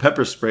spray him with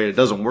pepper spray. It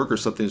doesn't work or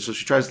something, so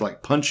she tries to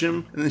like punch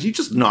him, and then he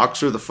just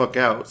knocks her the fuck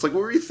out. It's like,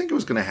 what do you think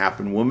was gonna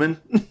happen,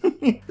 woman?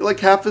 You're like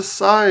half his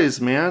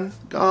size, man.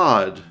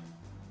 God,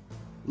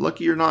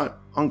 lucky you're not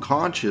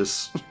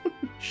unconscious.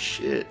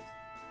 Shit.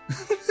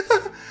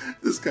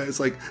 This guy's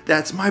like,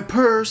 that's my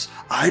purse.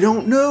 I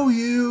don't know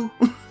you.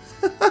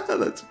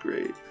 That's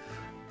great.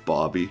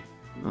 Bobby.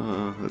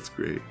 That's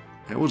great.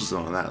 And we'll just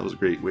end on that. That was a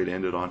great way to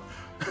end it on.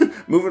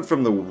 Moving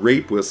from the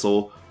rape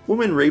whistle,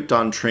 woman raped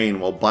on train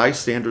while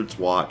bystanders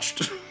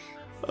watched.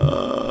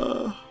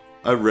 I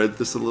read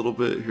this a little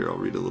bit. Here, I'll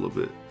read a little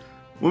bit.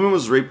 Woman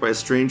was raped by a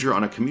stranger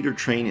on a commuter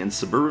train in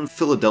suburban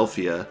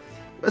Philadelphia.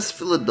 West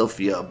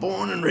Philadelphia,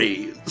 born and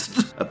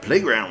raised. A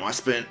playground where I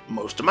spent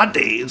most of my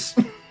days.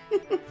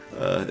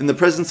 In the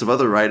presence of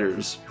other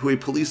riders, who a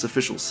police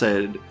official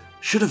said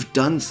should have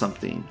done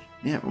something.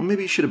 Yeah, well,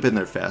 maybe you should have been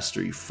there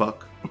faster, you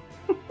fuck.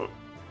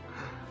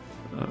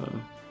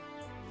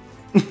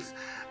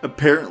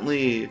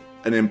 Apparently,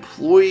 an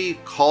employee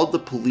called the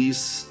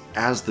police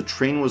as the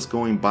train was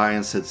going by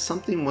and said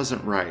something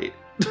wasn't right.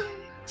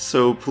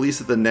 So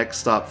police at the next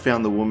stop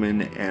found the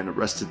woman and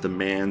arrested the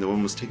man. The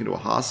woman was taken to a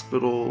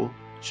hospital.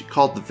 She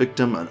called the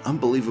victim an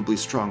unbelievably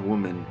strong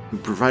woman who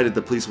provided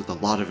the police with a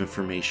lot of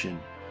information.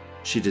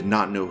 She did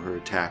not know her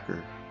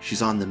attacker.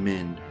 She's on the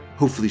mend.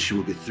 Hopefully she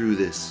will get through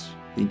this.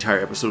 The entire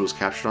episode was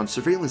captured on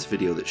surveillance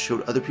video that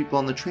showed other people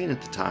on the train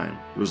at the time.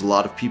 There was a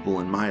lot of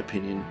people, in my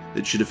opinion,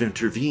 that should have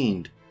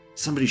intervened.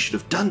 Somebody should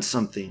have done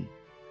something.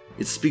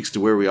 It speaks to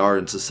where we are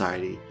in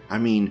society. I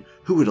mean,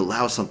 who would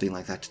allow something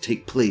like that to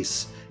take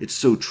place? It's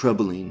so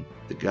troubling.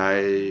 The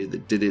guy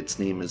that did it's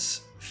name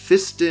is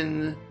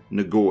Fiston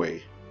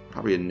Nagoy.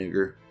 Probably a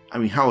nigger. I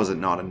mean, how is it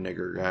not a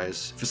nigger,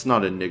 guys? If it's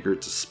not a nigger,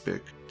 it's a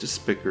spick. Just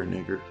spick or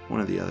nigger.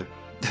 One or the other.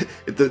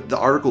 The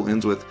article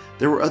ends with,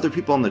 there were other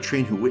people on the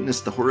train who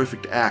witnessed the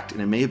horrific act,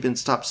 and it may have been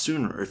stopped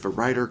sooner if a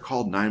rider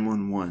called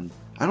 911.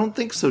 I don't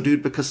think so,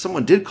 dude, because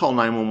someone did call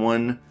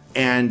 911,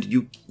 and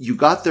you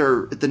got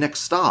there at the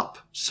next stop.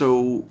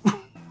 So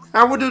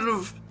how would it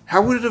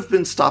have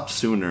been stopped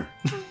sooner?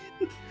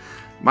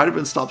 Might have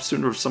been stopped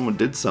sooner if someone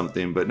did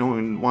something, but no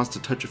one wants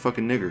to touch a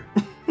fucking nigger.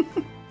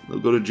 They'll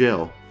go to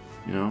jail,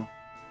 you know?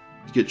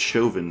 You get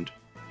chauvined.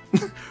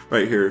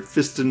 Right here,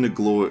 Fiston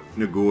Nagoy,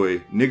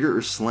 nigger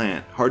or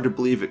slant. Hard to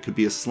believe it could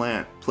be a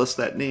slant. Plus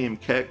that name,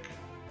 Keck.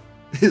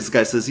 This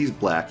guy says he's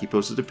black. He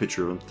posted a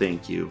picture of him.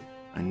 Thank you.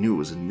 I knew it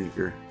was a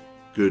nigger.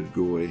 Good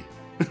goy.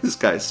 This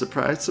guy's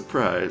surprise,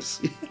 surprise.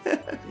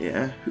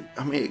 Yeah.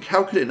 I mean,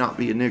 how could it not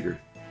be a nigger?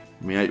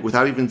 I mean,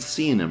 without even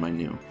seeing him, I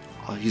knew.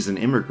 Oh, he's an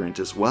immigrant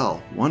as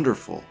well.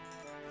 Wonderful.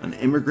 An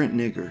immigrant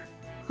nigger.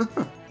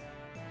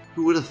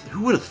 Who would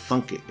have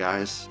thunk it,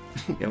 guys?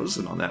 Yeah,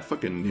 listen on that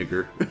fucking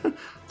nigger.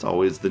 It's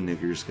always the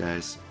niggers,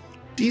 guys.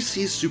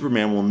 DC's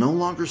Superman will no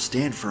longer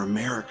stand for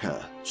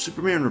America.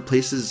 Superman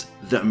replaces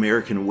the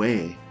American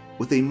way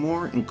with a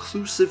more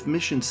inclusive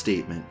mission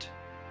statement.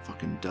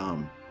 Fucking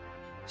dumb.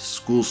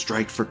 School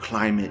strike for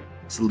climate.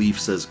 Leaf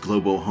says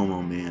Globo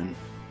Homo Man.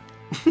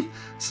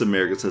 This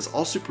American says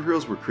all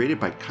superheroes were created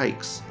by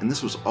kikes, and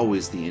this was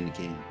always the end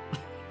game.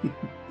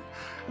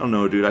 I don't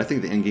know, dude. I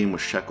think the end game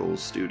was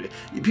shekels, dude.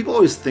 People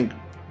always think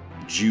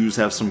Jews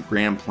have some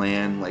grand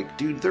plan. Like,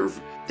 dude,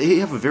 they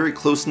have a very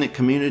close-knit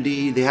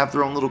community. They have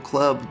their own little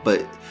club.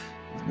 But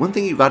one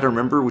thing you got to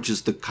remember, which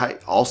is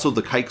also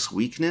the kike's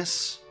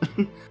weakness,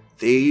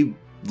 they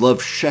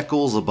love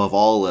shekels above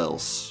all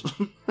else.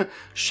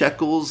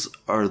 Shekels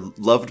are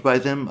loved by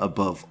them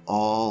above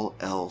all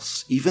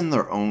else, even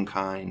their own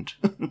kind.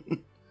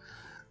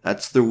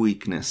 That's their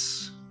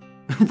weakness.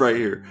 Right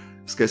here.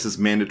 This guy says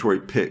mandatory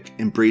pick,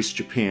 embrace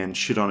Japan,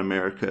 shit on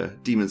America,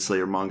 Demon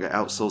Slayer manga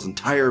outsells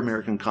entire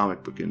American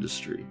comic book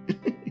industry.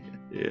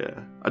 Yeah.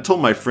 I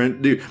told my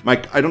friend, dude, I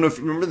don't know if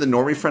you remember the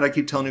normie friend I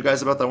keep telling you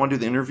guys about that I want to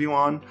do the interview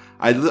on?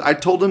 I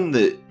told him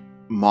that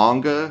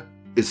manga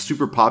is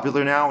super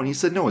popular now, and he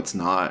said, no, it's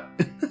not.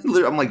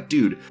 I'm like,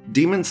 dude,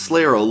 Demon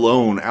Slayer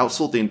alone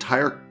outsold the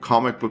entire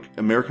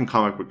American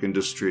comic book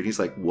industry. And he's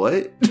like,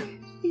 what?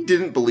 He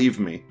didn't believe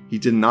me. He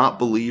did not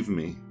believe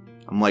me.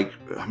 I'm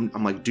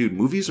like, dude,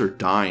 movies are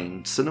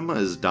dying. Cinema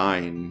is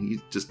dying.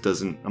 He just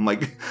doesn't. I'm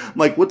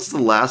like, what's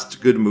the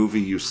last good movie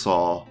you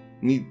saw?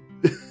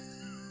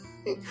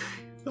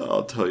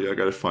 I'll tell you, I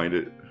gotta find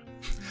it.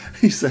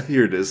 He said,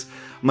 here it is.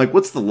 I'm like,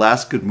 what's the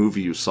last good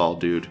movie you saw,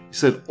 dude? He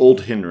said,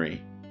 Old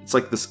Henry. It's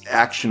like this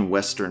action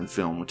western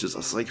film, which is, I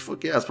was like,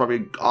 fuck yeah, it's probably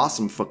an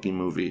awesome fucking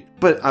movie.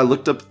 But I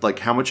looked up like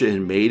how much it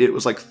had made. It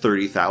was like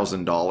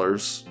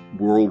 $30,000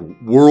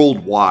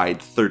 worldwide,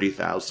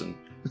 $30,000.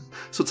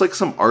 So it's like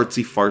some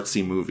artsy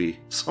fartsy movie.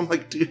 So I'm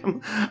like,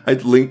 dude, I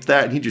linked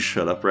that and he just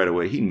shut up right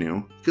away. He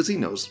knew, because he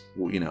knows,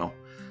 you know,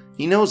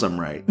 he knows I'm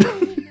right.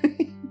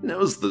 He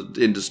knows the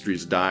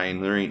industry's dying.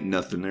 There ain't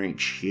nothing. There ain't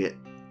shit.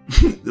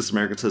 This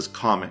American says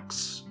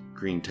comics.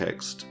 Green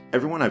text.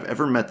 Everyone I've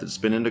ever met that's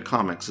been into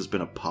comics has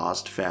been a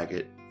paused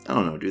faggot. I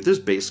don't know, dude. There's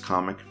base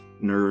comic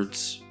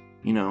nerds,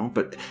 you know,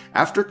 but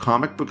after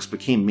comic books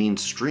became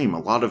mainstream, a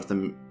lot of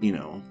them, you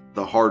know,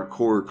 the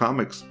hardcore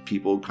comics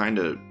people kind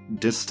of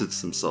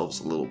distanced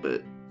themselves a little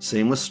bit.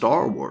 Same with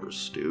Star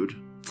Wars, dude.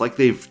 It's like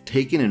they've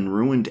taken and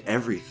ruined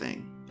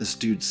everything. This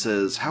dude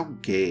says, how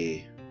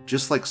gay.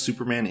 Just like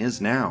Superman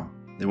is now.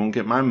 They won't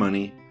get my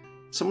money.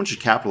 Someone should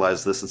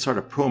capitalize this and start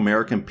a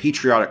pro-American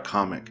patriotic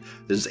comic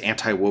that is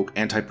anti-woke,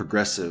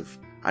 anti-progressive.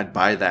 I'd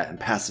buy that and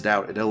pass it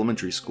out at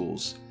elementary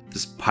schools.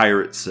 This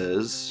pirate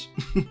says,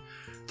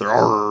 there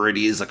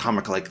already is a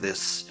comic like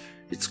this.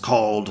 It's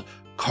called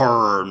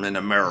Carmen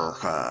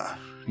America.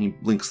 He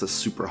links this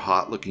super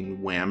hot looking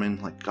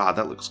whammon. Like, God,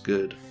 that looks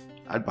good.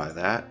 I'd buy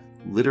that.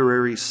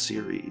 Literary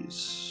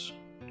series.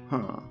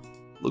 Huh.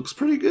 Looks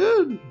pretty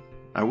good.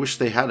 I wish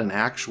they had an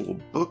actual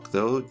book,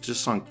 though,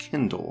 just on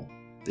Kindle.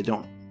 They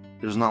don't.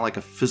 There's not like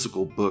a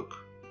physical book,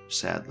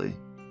 sadly,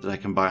 that I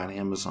can buy on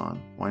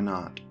Amazon. Why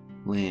not?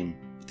 Lame.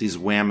 But these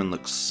whammon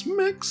look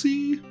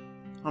smexy.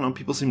 I don't know,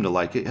 people seem to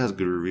like it. It has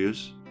good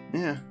reviews.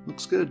 Yeah,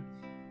 looks good.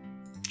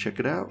 Check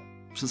it out.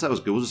 Since that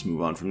was good, we'll just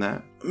move on from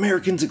that.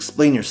 Americans,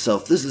 explain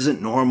yourself. This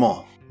isn't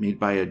normal. Made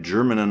by a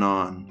German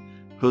anon.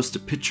 Post a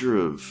picture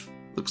of,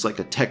 looks like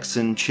a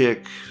Texan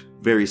chick,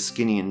 very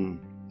skinny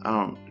and,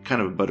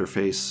 kind of a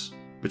butterface.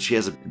 But she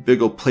has a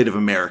big old plate of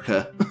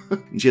America.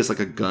 And she has like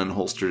a gun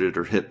holstered at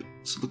her hip.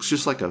 So it looks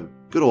just like a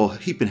good old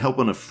heaping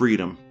helping of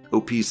freedom.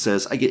 OP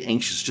says, I get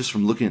anxious just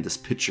from looking at this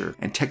picture,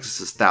 and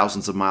Texas is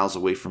thousands of miles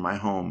away from my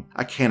home.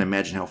 I can't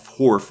imagine how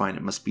horrifying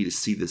it must be to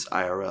see this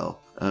IRL.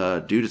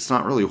 Dude, it's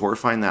not really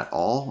horrifying at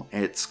all.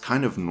 It's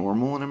kind of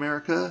normal in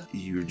America.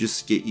 You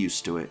just get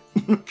used to it.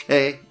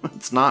 Okay?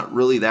 It's not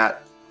really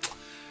that...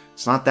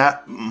 It's not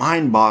that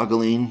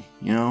mind-boggling,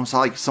 you know? It's not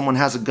like someone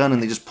has a gun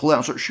and they just pull out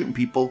and start shooting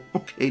people.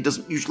 Okay, it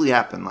doesn't usually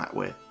happen that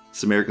way.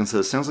 This American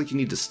says, sounds like you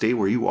need to stay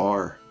where you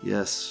are.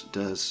 Yes, it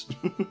does.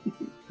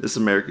 This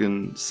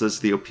American says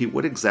to the OP,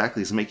 what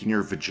exactly is making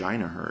your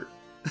vagina hurt?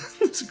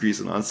 This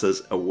Greasonon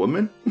says, a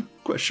woman?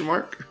 Question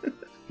mark.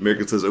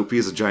 American says, OP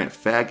is a giant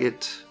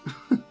faggot.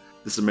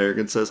 This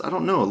American says, I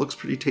don't know, it looks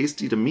pretty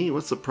tasty to me.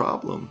 What's the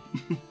problem?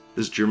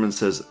 This German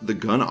says, the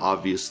gun,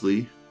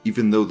 obviously.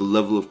 Even though the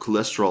level of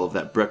cholesterol of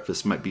that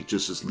breakfast might be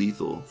just as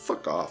lethal.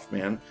 Fuck off,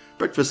 man.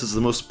 Breakfast is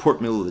the most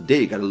important meal of the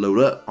day. You gotta load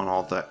up on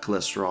all that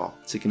cholesterol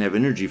so you can have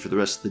energy for the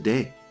rest of the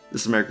day.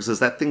 This American says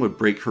that thing would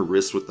break her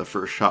wrist with the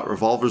first shot.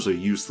 Revolvers are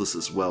useless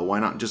as well. Why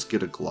not just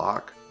get a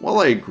Glock? While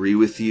I agree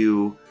with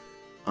you,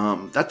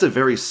 that's a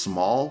very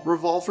small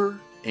revolver,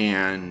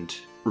 and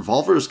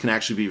revolvers can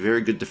actually be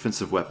very good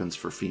defensive weapons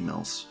for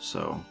females.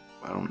 So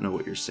I don't know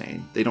what you're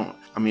saying. They don't.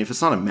 I mean, if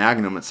it's not a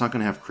Magnum, it's not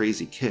gonna have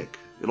crazy kick.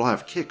 It'll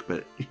have kick,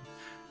 but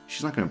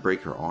she's not gonna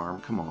break her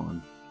arm. Come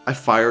on. I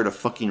fired a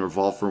fucking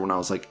revolver when I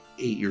was like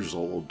 8 years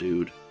old,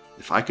 dude.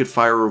 If I could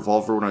fire a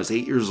revolver when I was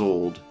 8 years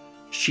old,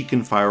 she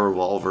can fire a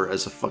revolver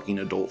as a fucking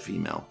adult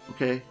female.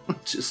 Okay?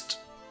 Just,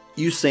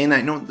 you saying that,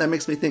 you know, that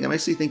makes me think. It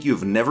makes me think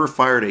you've never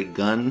fired a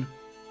gun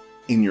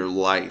in your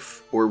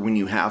life. Or when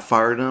you have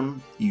fired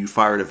them, you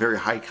fired a very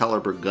high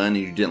caliber gun and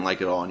you didn't like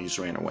it all and you just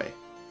ran away.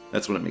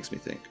 That's what it makes me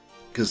think.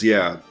 Because,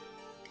 yeah,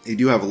 they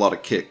do have a lot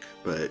of kick,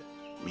 but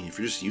I mean, if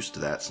you're just used to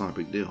that, it's not a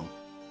big deal.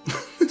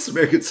 This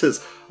American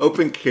says,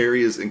 open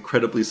carry is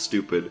incredibly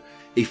stupid.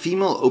 A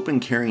female open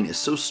carrying is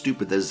so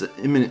stupid that it is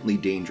imminently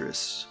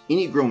dangerous.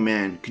 Any grown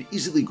man could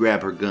easily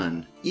grab her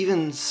gun.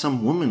 Even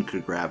some woman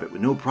could grab it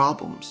with no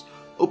problems.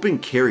 Open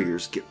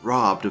carriers get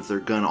robbed of their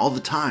gun all the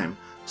time.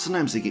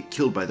 Sometimes they get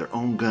killed by their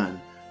own gun.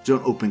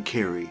 Don't open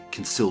carry,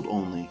 concealed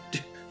only.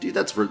 Dude,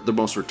 that's the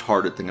most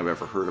retarded thing I've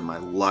ever heard in my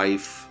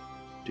life.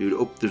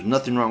 Dude, there's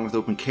nothing wrong with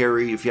open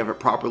carry. If you have it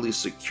properly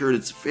secured,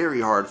 it's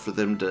very hard for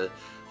them to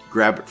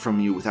grab it from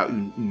you without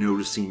you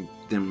noticing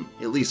them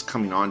at least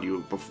coming onto you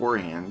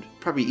beforehand.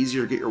 Probably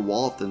easier to get your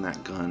wallet than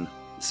that gun.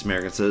 This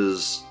American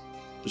says,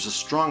 there's a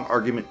strong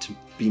argument to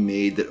be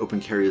made that open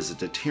carry is a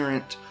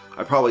deterrent.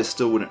 I probably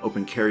still wouldn't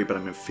open carry, but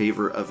I'm in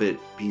favor of it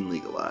being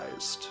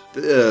legalized.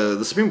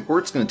 The Supreme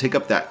Court's going to take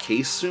up that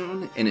case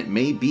soon, and it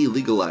may be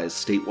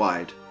legalized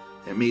statewide.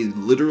 It may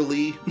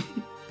literally...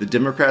 The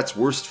Democrats'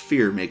 worst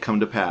fear may come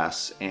to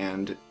pass,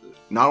 and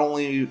not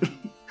only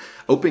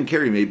open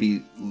carry may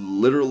be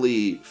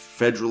literally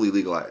federally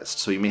legalized,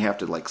 so you may have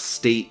to like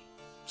state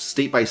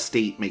by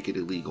state make it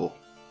illegal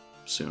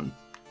soon.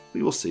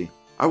 We will see.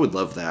 I would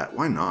love that.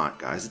 Why not,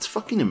 guys? It's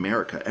fucking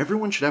America.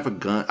 Everyone should have a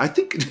gun. I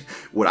think,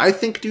 what I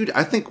think, dude,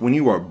 I think when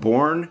you are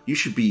born, you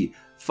should be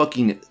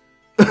fucking...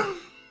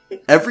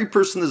 Every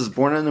person that is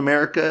born in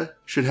America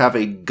should have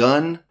a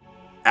gun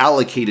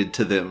allocated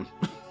to them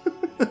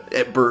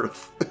at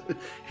birth.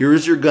 Here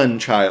is your gun,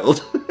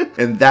 child.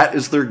 And that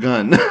is their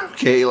gun.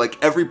 Okay?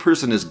 Like, every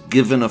person is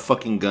given a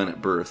fucking gun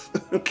at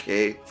birth.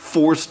 Okay?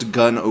 Forced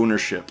gun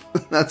ownership.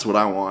 That's what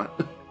I want.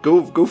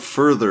 Go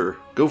further.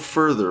 Go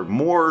further.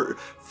 More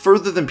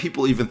further than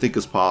people even think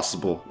is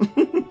possible.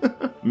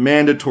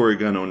 Mandatory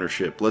gun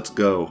ownership. Let's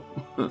go.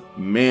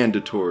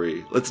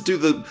 Mandatory. Let's do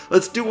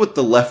what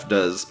the left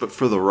does, but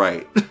for the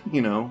right.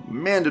 You know?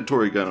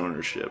 Mandatory gun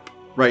ownership.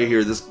 Right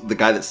here, the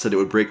guy that said it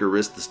would break her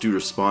wrist, this dude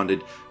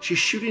responded, she's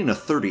shooting a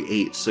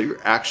 .38, so you're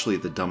actually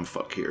the dumb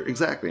fuck here.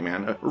 Exactly,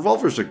 man. A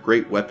revolver's a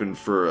great weapon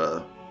for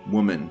a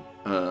woman.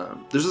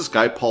 There's this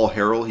guy, Paul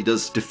Harrell, he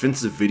does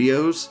defensive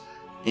videos,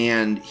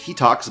 and he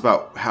talks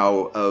about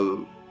how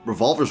a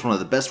revolver is one of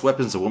the best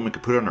weapons a woman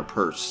could put on her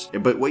purse.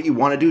 But what you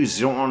want to do is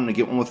you don't want to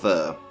get one with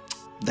the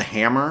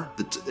hammer,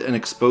 that's an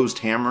exposed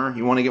hammer.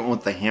 You want to get one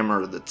with the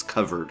hammer that's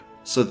covered,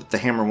 so that the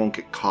hammer won't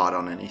get caught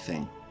on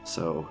anything.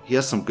 So, he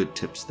has some good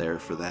tips there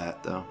for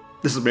that, though.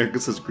 This America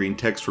says green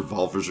text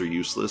revolvers are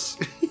useless.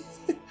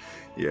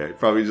 Yeah, he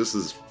probably just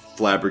is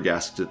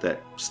flabbergasted at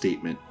that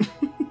statement.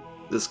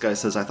 This guy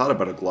says, I thought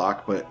about a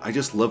Glock, but I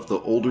just love the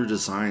older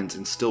designs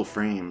and still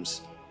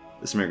frames.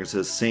 This American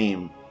says,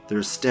 same. They're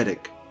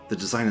aesthetic. The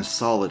design is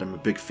solid. I'm a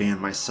big fan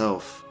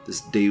myself.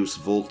 This Deus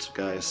Volt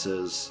guy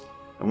says,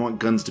 I want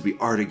guns to be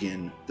art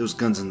again. Those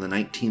guns in the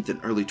 19th and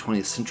early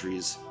 20th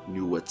centuries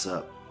knew what's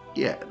up.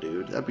 Yeah,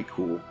 dude, that'd be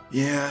cool.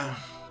 Yeah.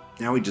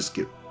 Now we just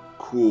get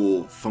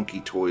cool, funky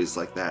toys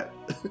like that.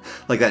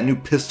 Like that new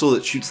pistol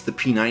that shoots the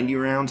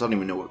P90 rounds. I don't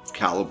even know what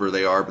caliber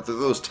they are, but they're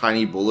those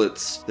tiny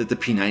bullets that the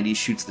P90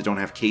 shoots that don't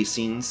have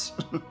casings.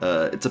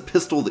 It's a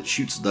pistol that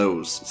shoots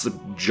those. It's a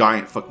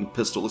giant fucking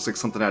pistol. Looks like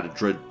something out of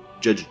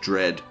Judge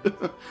Dredd.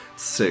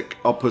 Sick.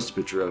 I'll post a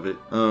picture of it.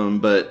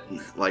 But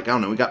like, I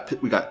don't know,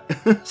 we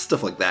got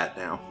stuff like that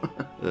now.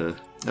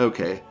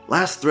 Okay.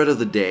 Last thread of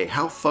the day.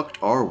 How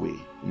fucked are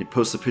we? And he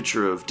posts a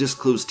picture of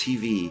disclosed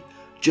TV.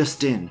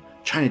 Just in,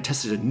 China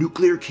tested a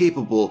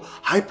nuclear-capable,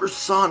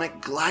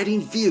 hypersonic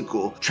gliding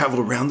vehicle, traveled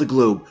around the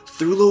globe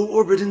through low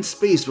orbit in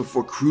space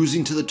before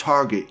cruising to the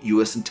target.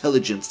 U.S.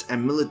 intelligence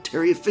and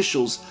military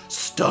officials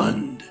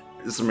stunned.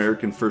 This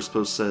American First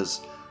Post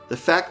says, the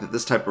fact that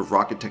this type of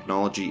rocket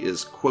technology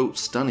is, quote,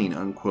 stunning,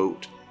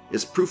 unquote,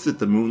 is proof that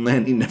the moon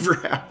landing never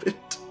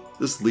happened.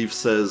 This Leaf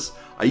says,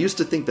 I used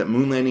to think that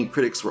moon landing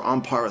critics were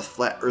on par with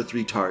flat earth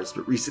retards,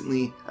 but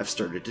recently I've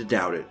started to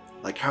doubt it.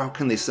 Like, how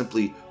can they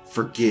simply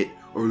forget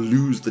or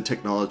lose the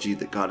technology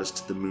that got us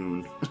to the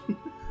moon?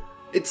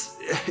 It's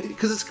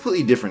because it's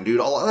completely different, dude.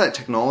 A lot of that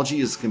technology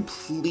is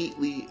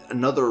completely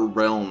another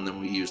realm than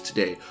we use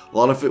today. A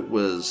lot of it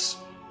was,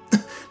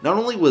 not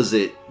only was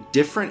it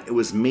different, it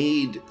was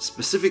made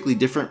specifically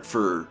different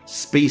for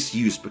space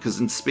use, because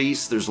in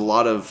space there's a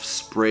lot of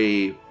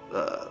spray,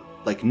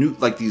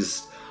 like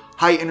these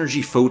high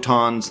energy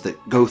photons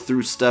that go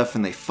through stuff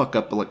and they fuck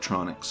up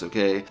electronics,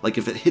 okay? Like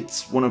if it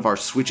hits one of our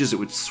switches, it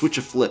would switch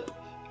a flip.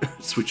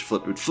 It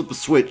would flip a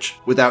switch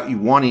without you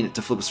wanting it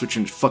to flip a switch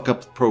and fuck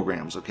up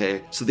programs,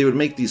 okay? So they would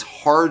make these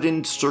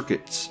hardened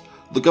circuits.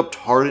 Look up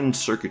hardened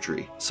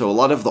circuitry. So a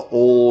lot of the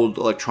old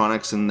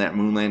electronics and that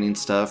moon landing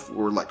stuff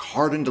were like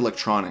hardened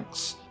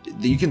electronics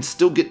that you can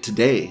still get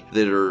today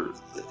that are,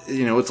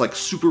 you know, it's like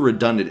super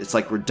redundant. It's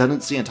like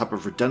redundancy on top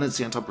of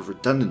redundancy on top of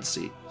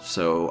redundancy.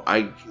 So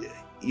I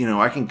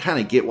can kind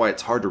of get why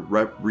it's hard to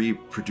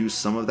reproduce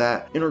some of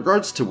that. In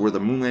regards to where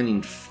the moon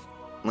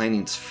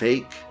landing's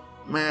fake,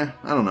 meh,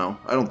 I don't know.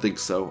 I don't think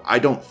so.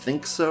 I'd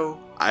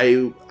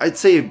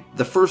say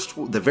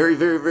the very,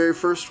 very, very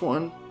first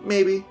one,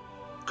 maybe.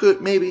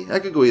 I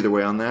could go either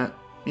way on that.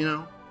 You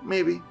know,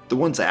 maybe. The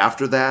ones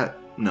after that,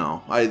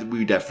 no.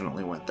 We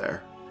definitely went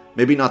there.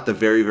 Maybe not the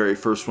very, very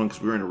first one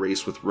because we were in a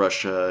race with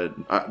Russia.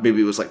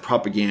 Maybe it was like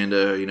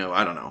propaganda, you know,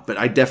 I don't know. But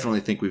I definitely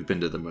think we've been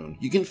to the moon.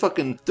 You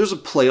can there's a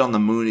plate on the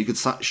moon you could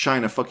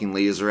shine a fucking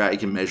laser at. You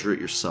can measure it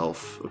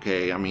yourself,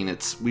 okay? I mean,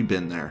 we've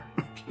been there.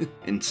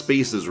 And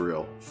space is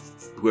real.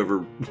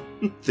 Whoever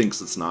thinks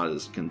it's not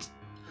can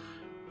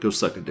go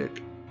suck a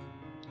dick.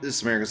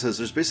 This American says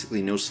there's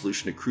basically no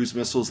solution to cruise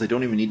missiles. They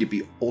don't even need to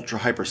be ultra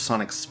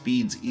hypersonic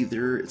speeds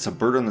either. It's a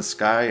bird on the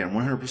sky and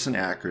 100%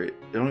 accurate.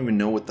 They don't even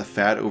know what the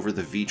fat over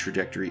the V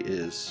trajectory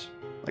is.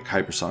 Like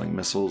hypersonic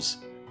missiles.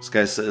 This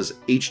guy says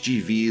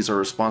HGVs are a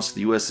response to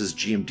the US's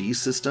GMD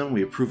system.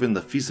 We have proven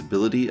the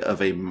feasibility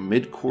of a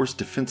mid-course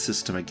defense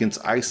system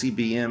against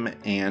ICBM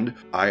and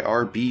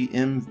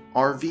IRBM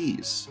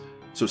RVs.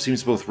 So it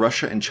seems both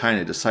Russia and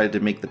China decided to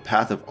make the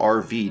path of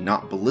RV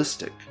not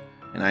ballistic.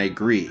 And I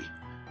agree.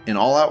 In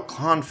all-out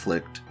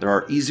conflict, there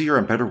are easier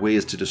and better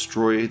ways to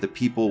destroy the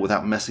people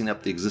without messing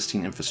up the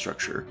existing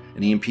infrastructure.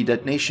 An EMP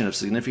detonation of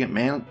significant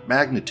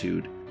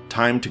magnitude,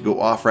 timed to go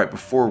off right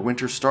before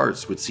winter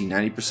starts, would see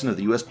 90% of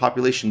the US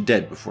population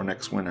dead before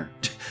next winter.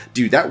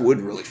 Dude, that would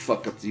really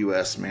fuck up the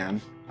US,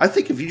 man. I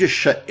think if you just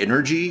shut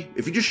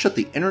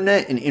the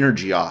internet and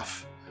energy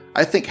off,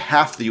 I think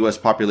half the US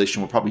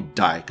population will probably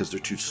die because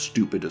they're too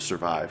stupid to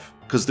survive.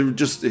 Because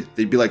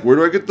they'd be like, where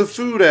do I get the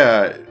food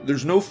at?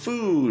 There's no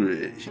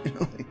food.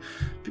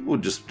 People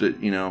would just,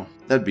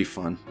 that'd be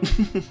fun.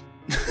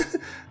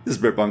 This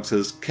Britbonk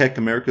says, Keck,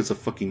 America's a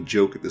fucking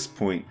joke at this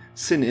point.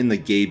 Send in the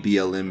gay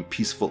BLM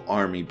peaceful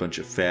army, bunch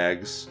of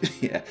fags.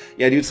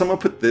 Yeah, dude, someone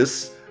put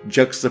this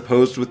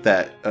juxtaposed with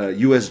that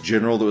U.S.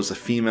 general that was a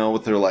female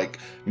with her, like,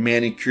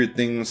 manicured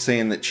thing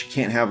saying that she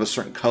can't have a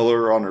certain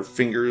color on her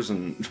fingers,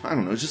 and I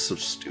don't know, it's just so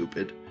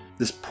stupid.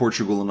 This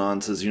Portugal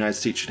Anon says the United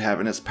States should have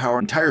in its power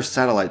entire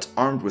satellites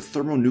armed with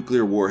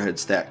thermonuclear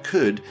warheads that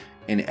could,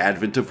 in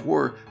advent of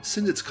war,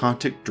 send its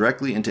contact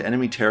directly into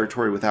enemy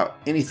territory without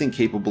anything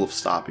capable of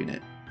stopping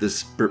it.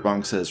 This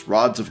Britbonk says,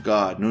 rods of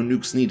God, no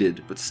nukes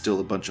needed, but still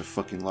a bunch of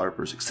fucking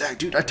LARPers. Exact,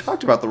 dude, I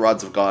talked about the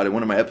rods of God in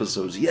one of my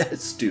episodes.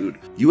 Yes, dude.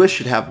 US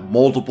should have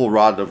multiple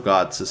rod of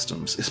God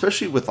systems,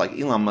 especially with like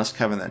Elon Musk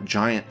having that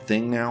giant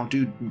thing now.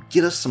 Dude,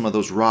 get us some of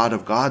those rod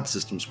of God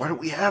systems. Why don't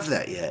we have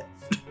that yet?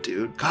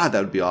 Dude, God, that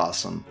would be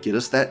awesome. Get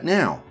us that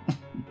now.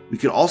 We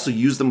could also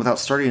use them without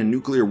starting a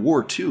nuclear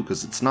war too,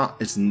 because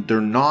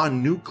they're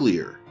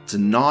non-nuclear. It's a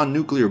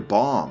non-nuclear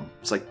bomb.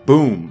 It's like,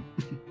 boom.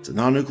 It's a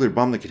non-nuclear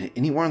bomb that can hit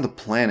anywhere on the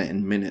planet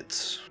in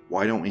minutes.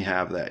 Why don't we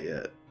have that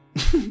yet?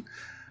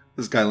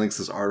 This guy links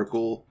this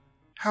article.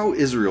 How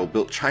Israel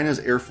built China's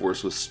Air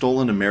Force with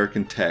stolen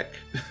American tech.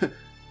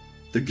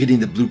 They're getting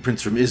the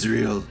blueprints from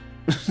Israel.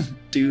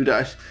 Dude,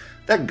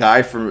 that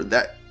guy from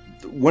that...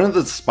 One of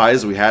the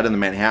spies we had in the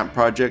Manhattan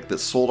Project that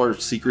sold our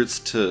secrets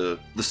to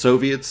the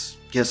Soviets,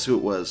 guess who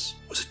it was?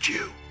 It was a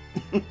Jew.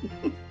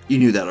 You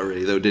knew that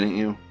already, though, didn't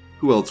you?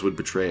 Who else would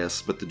betray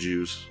us but the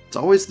Jews? It's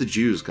always the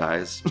Jews,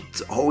 guys.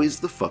 It's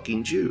always the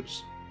fucking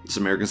Jews. This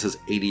American says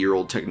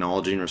 80-year-old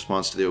technology in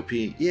response to the OP.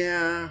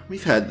 Yeah,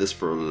 we've had this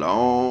for a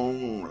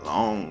long,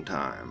 long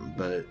time,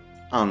 but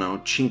I don't know,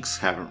 chinks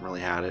haven't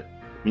really had it.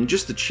 I mean,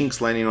 just the chinks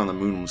landing on the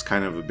moon was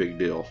kind of a big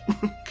deal.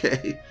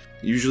 Okay?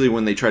 Usually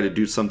when they try to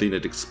do something,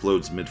 it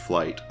explodes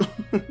mid-flight.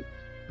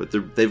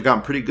 But they've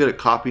gotten pretty good at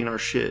copying our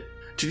shit.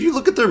 Did you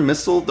look at their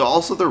missile?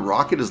 Also, their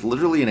rocket is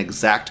literally an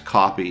exact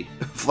copy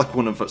of like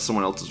one of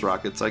someone else's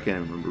rockets. I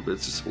can't remember, but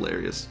it's just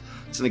hilarious.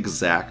 It's an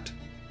exact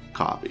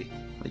copy.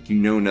 Like,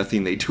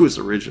 nothing they do is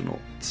original.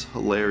 It's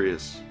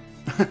hilarious.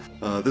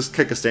 This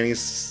Kekistani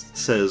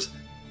says,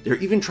 they're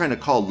even trying to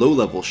call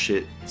low-level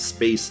shit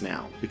space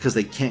now because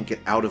they can't get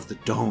out of the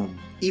dome.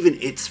 Even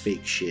it's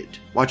fake shit.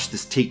 Watch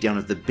this takedown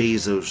of the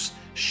Bezos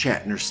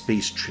Shatner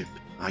space trip.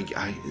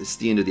 It's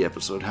the end of the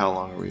episode. How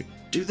long are we?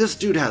 Dude, this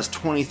dude has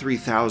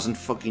 23,000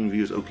 fucking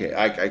views. Okay,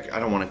 I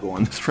don't want to go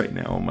on this right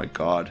now. Oh my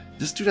god.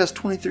 This dude has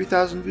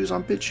 23,000 views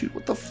on BitChute.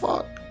 What the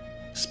fuck?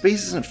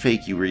 Space isn't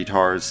fake, you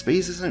retards.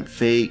 Space isn't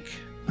fake.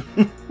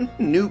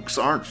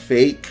 Nukes aren't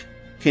fake.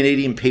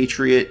 Canadian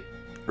Patriot,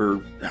 or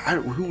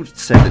who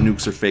said that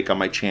nukes are fake on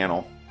my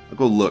channel? I'll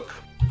go look.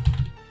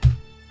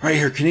 Right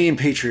here, Canadian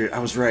Patriot. I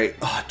was right.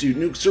 Oh, dude,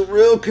 nukes are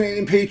real,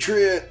 Canadian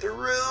Patriot. They're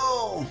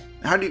real.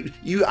 How do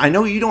you... I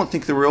know you don't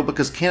think they're real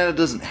because Canada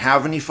doesn't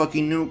have any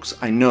fucking nukes.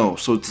 I know,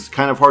 so it's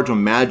kind of hard to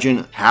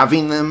imagine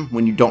having them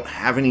when you don't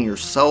have any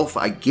yourself.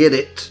 I get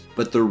it.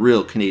 But they're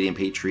real, Canadian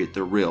Patriot.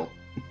 They're real.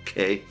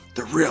 Okay?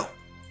 They're real.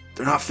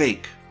 They're not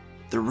fake.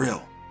 They're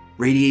real.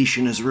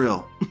 Radiation is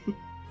real.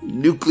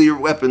 Nuclear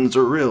weapons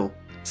are real.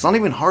 It's not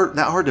even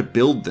that hard to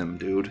build them,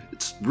 dude.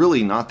 It's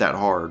really not that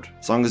hard.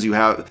 As long as you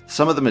have...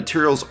 Some of the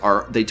materials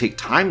they take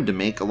time to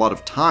make, a lot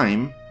of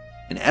time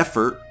and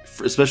effort,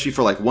 especially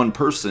for like one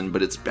person,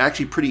 but it's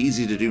actually pretty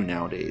easy to do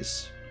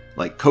nowadays.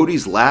 Like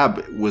Cody's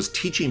lab was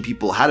teaching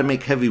people how to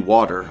make heavy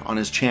water on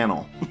his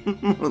channel.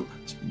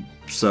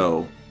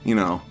 So,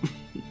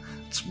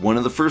 it's one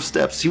of the first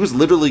steps. He was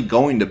literally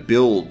going to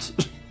build...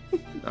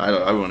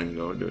 I won't even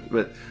go into it,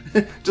 but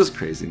just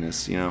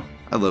craziness,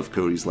 I love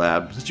Cody's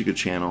Lab. Such a good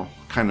channel.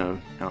 Kind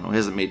of, I don't know, he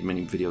hasn't made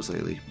many videos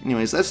lately.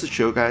 Anyways, that's the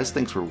show, guys.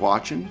 Thanks for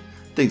watching.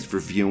 Thanks for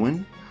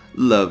viewing.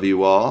 Love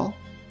you all.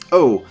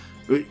 Oh,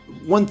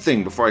 one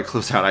thing before I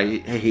close out. I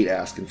hate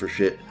asking for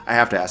shit. I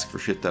have to ask for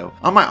shit, though.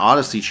 On my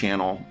Odyssey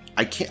channel,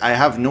 I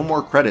have no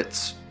more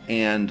credits.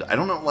 And I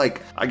don't know,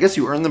 I guess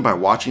you earn them by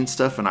watching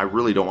stuff, and I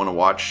really don't want to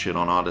watch shit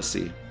on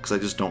Odyssey, because I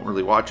just don't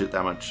really watch it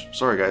that much.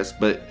 Sorry, guys.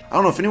 But I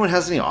don't know if anyone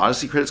has any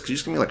Odyssey credits. Could you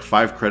just give me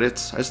 5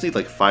 credits? I just need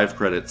 5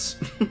 credits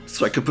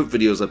so I could put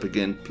videos up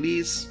again,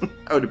 please.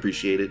 I would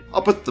appreciate it.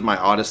 I'll put my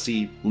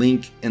Odyssey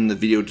link in the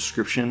video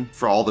description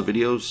for all the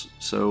videos.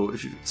 So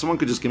if someone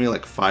could just give me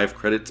 5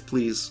 credits,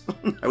 please,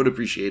 I would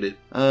appreciate it.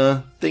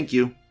 Thank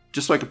you.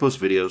 Just so I could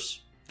post videos.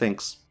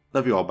 Thanks.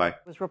 Love you all. Bye. It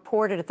was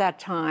reported at that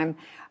time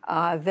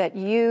that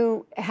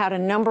you had a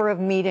number of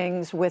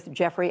meetings with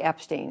Jeffrey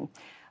Epstein,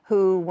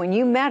 who, when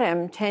you met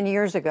him 10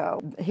 years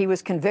ago, he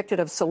was convicted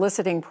of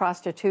soliciting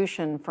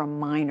prostitution from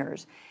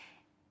minors.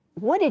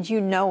 What did you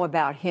know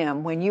about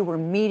him when you were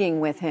meeting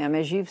with him,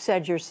 as you've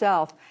said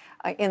yourself,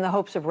 in the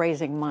hopes of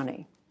raising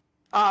money?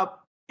 I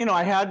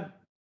had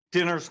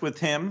dinners with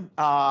him.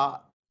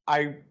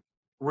 I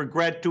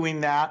regret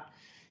doing that.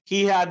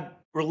 He had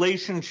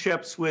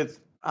relationships with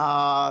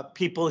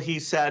people he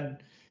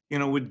said,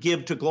 would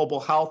give to global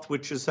health,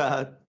 which is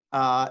a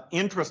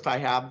interest I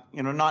have.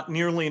 Not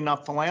nearly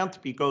enough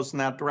philanthropy goes in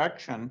that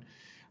direction.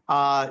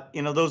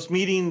 Those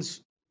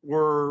meetings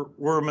were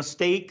a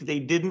mistake. They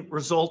didn't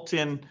result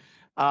in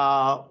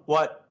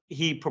what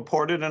he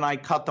purported, and I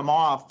cut them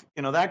off.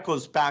 That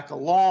goes back a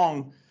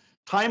long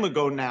time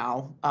ago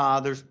now.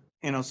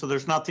 So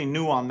there's nothing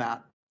new on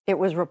that. It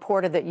was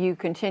reported that you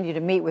continue to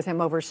meet with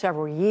him over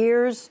several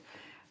years,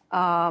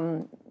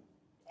 and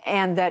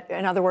that,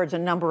 in other words, a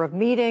number of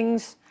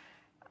meetings.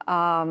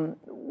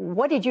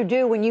 What did you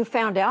do when you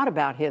found out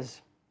about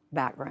his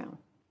background?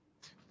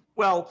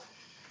 Well,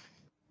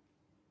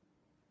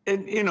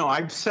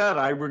 I've said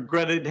I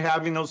regretted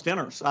having those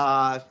dinners,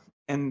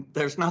 and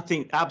there's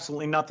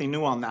absolutely nothing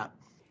new on that.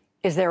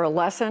 Is there a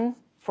lesson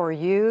for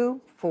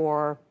you,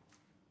 for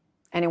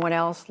anyone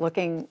else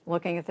looking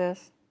at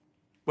this?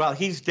 Well,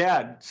 he's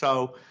dead,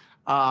 so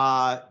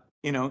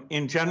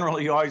in general,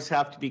 you always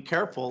have to be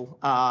careful.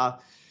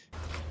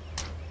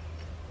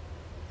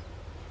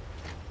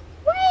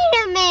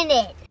 Wait a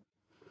minute.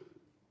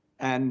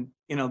 And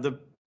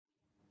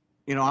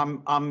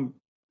I'm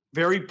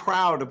very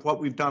proud of what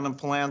we've done in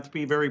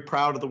philanthropy. Very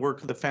proud of the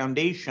work of the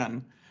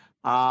foundation.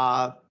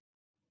 That's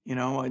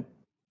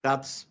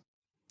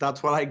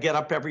what I get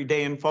up every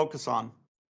day and focus on.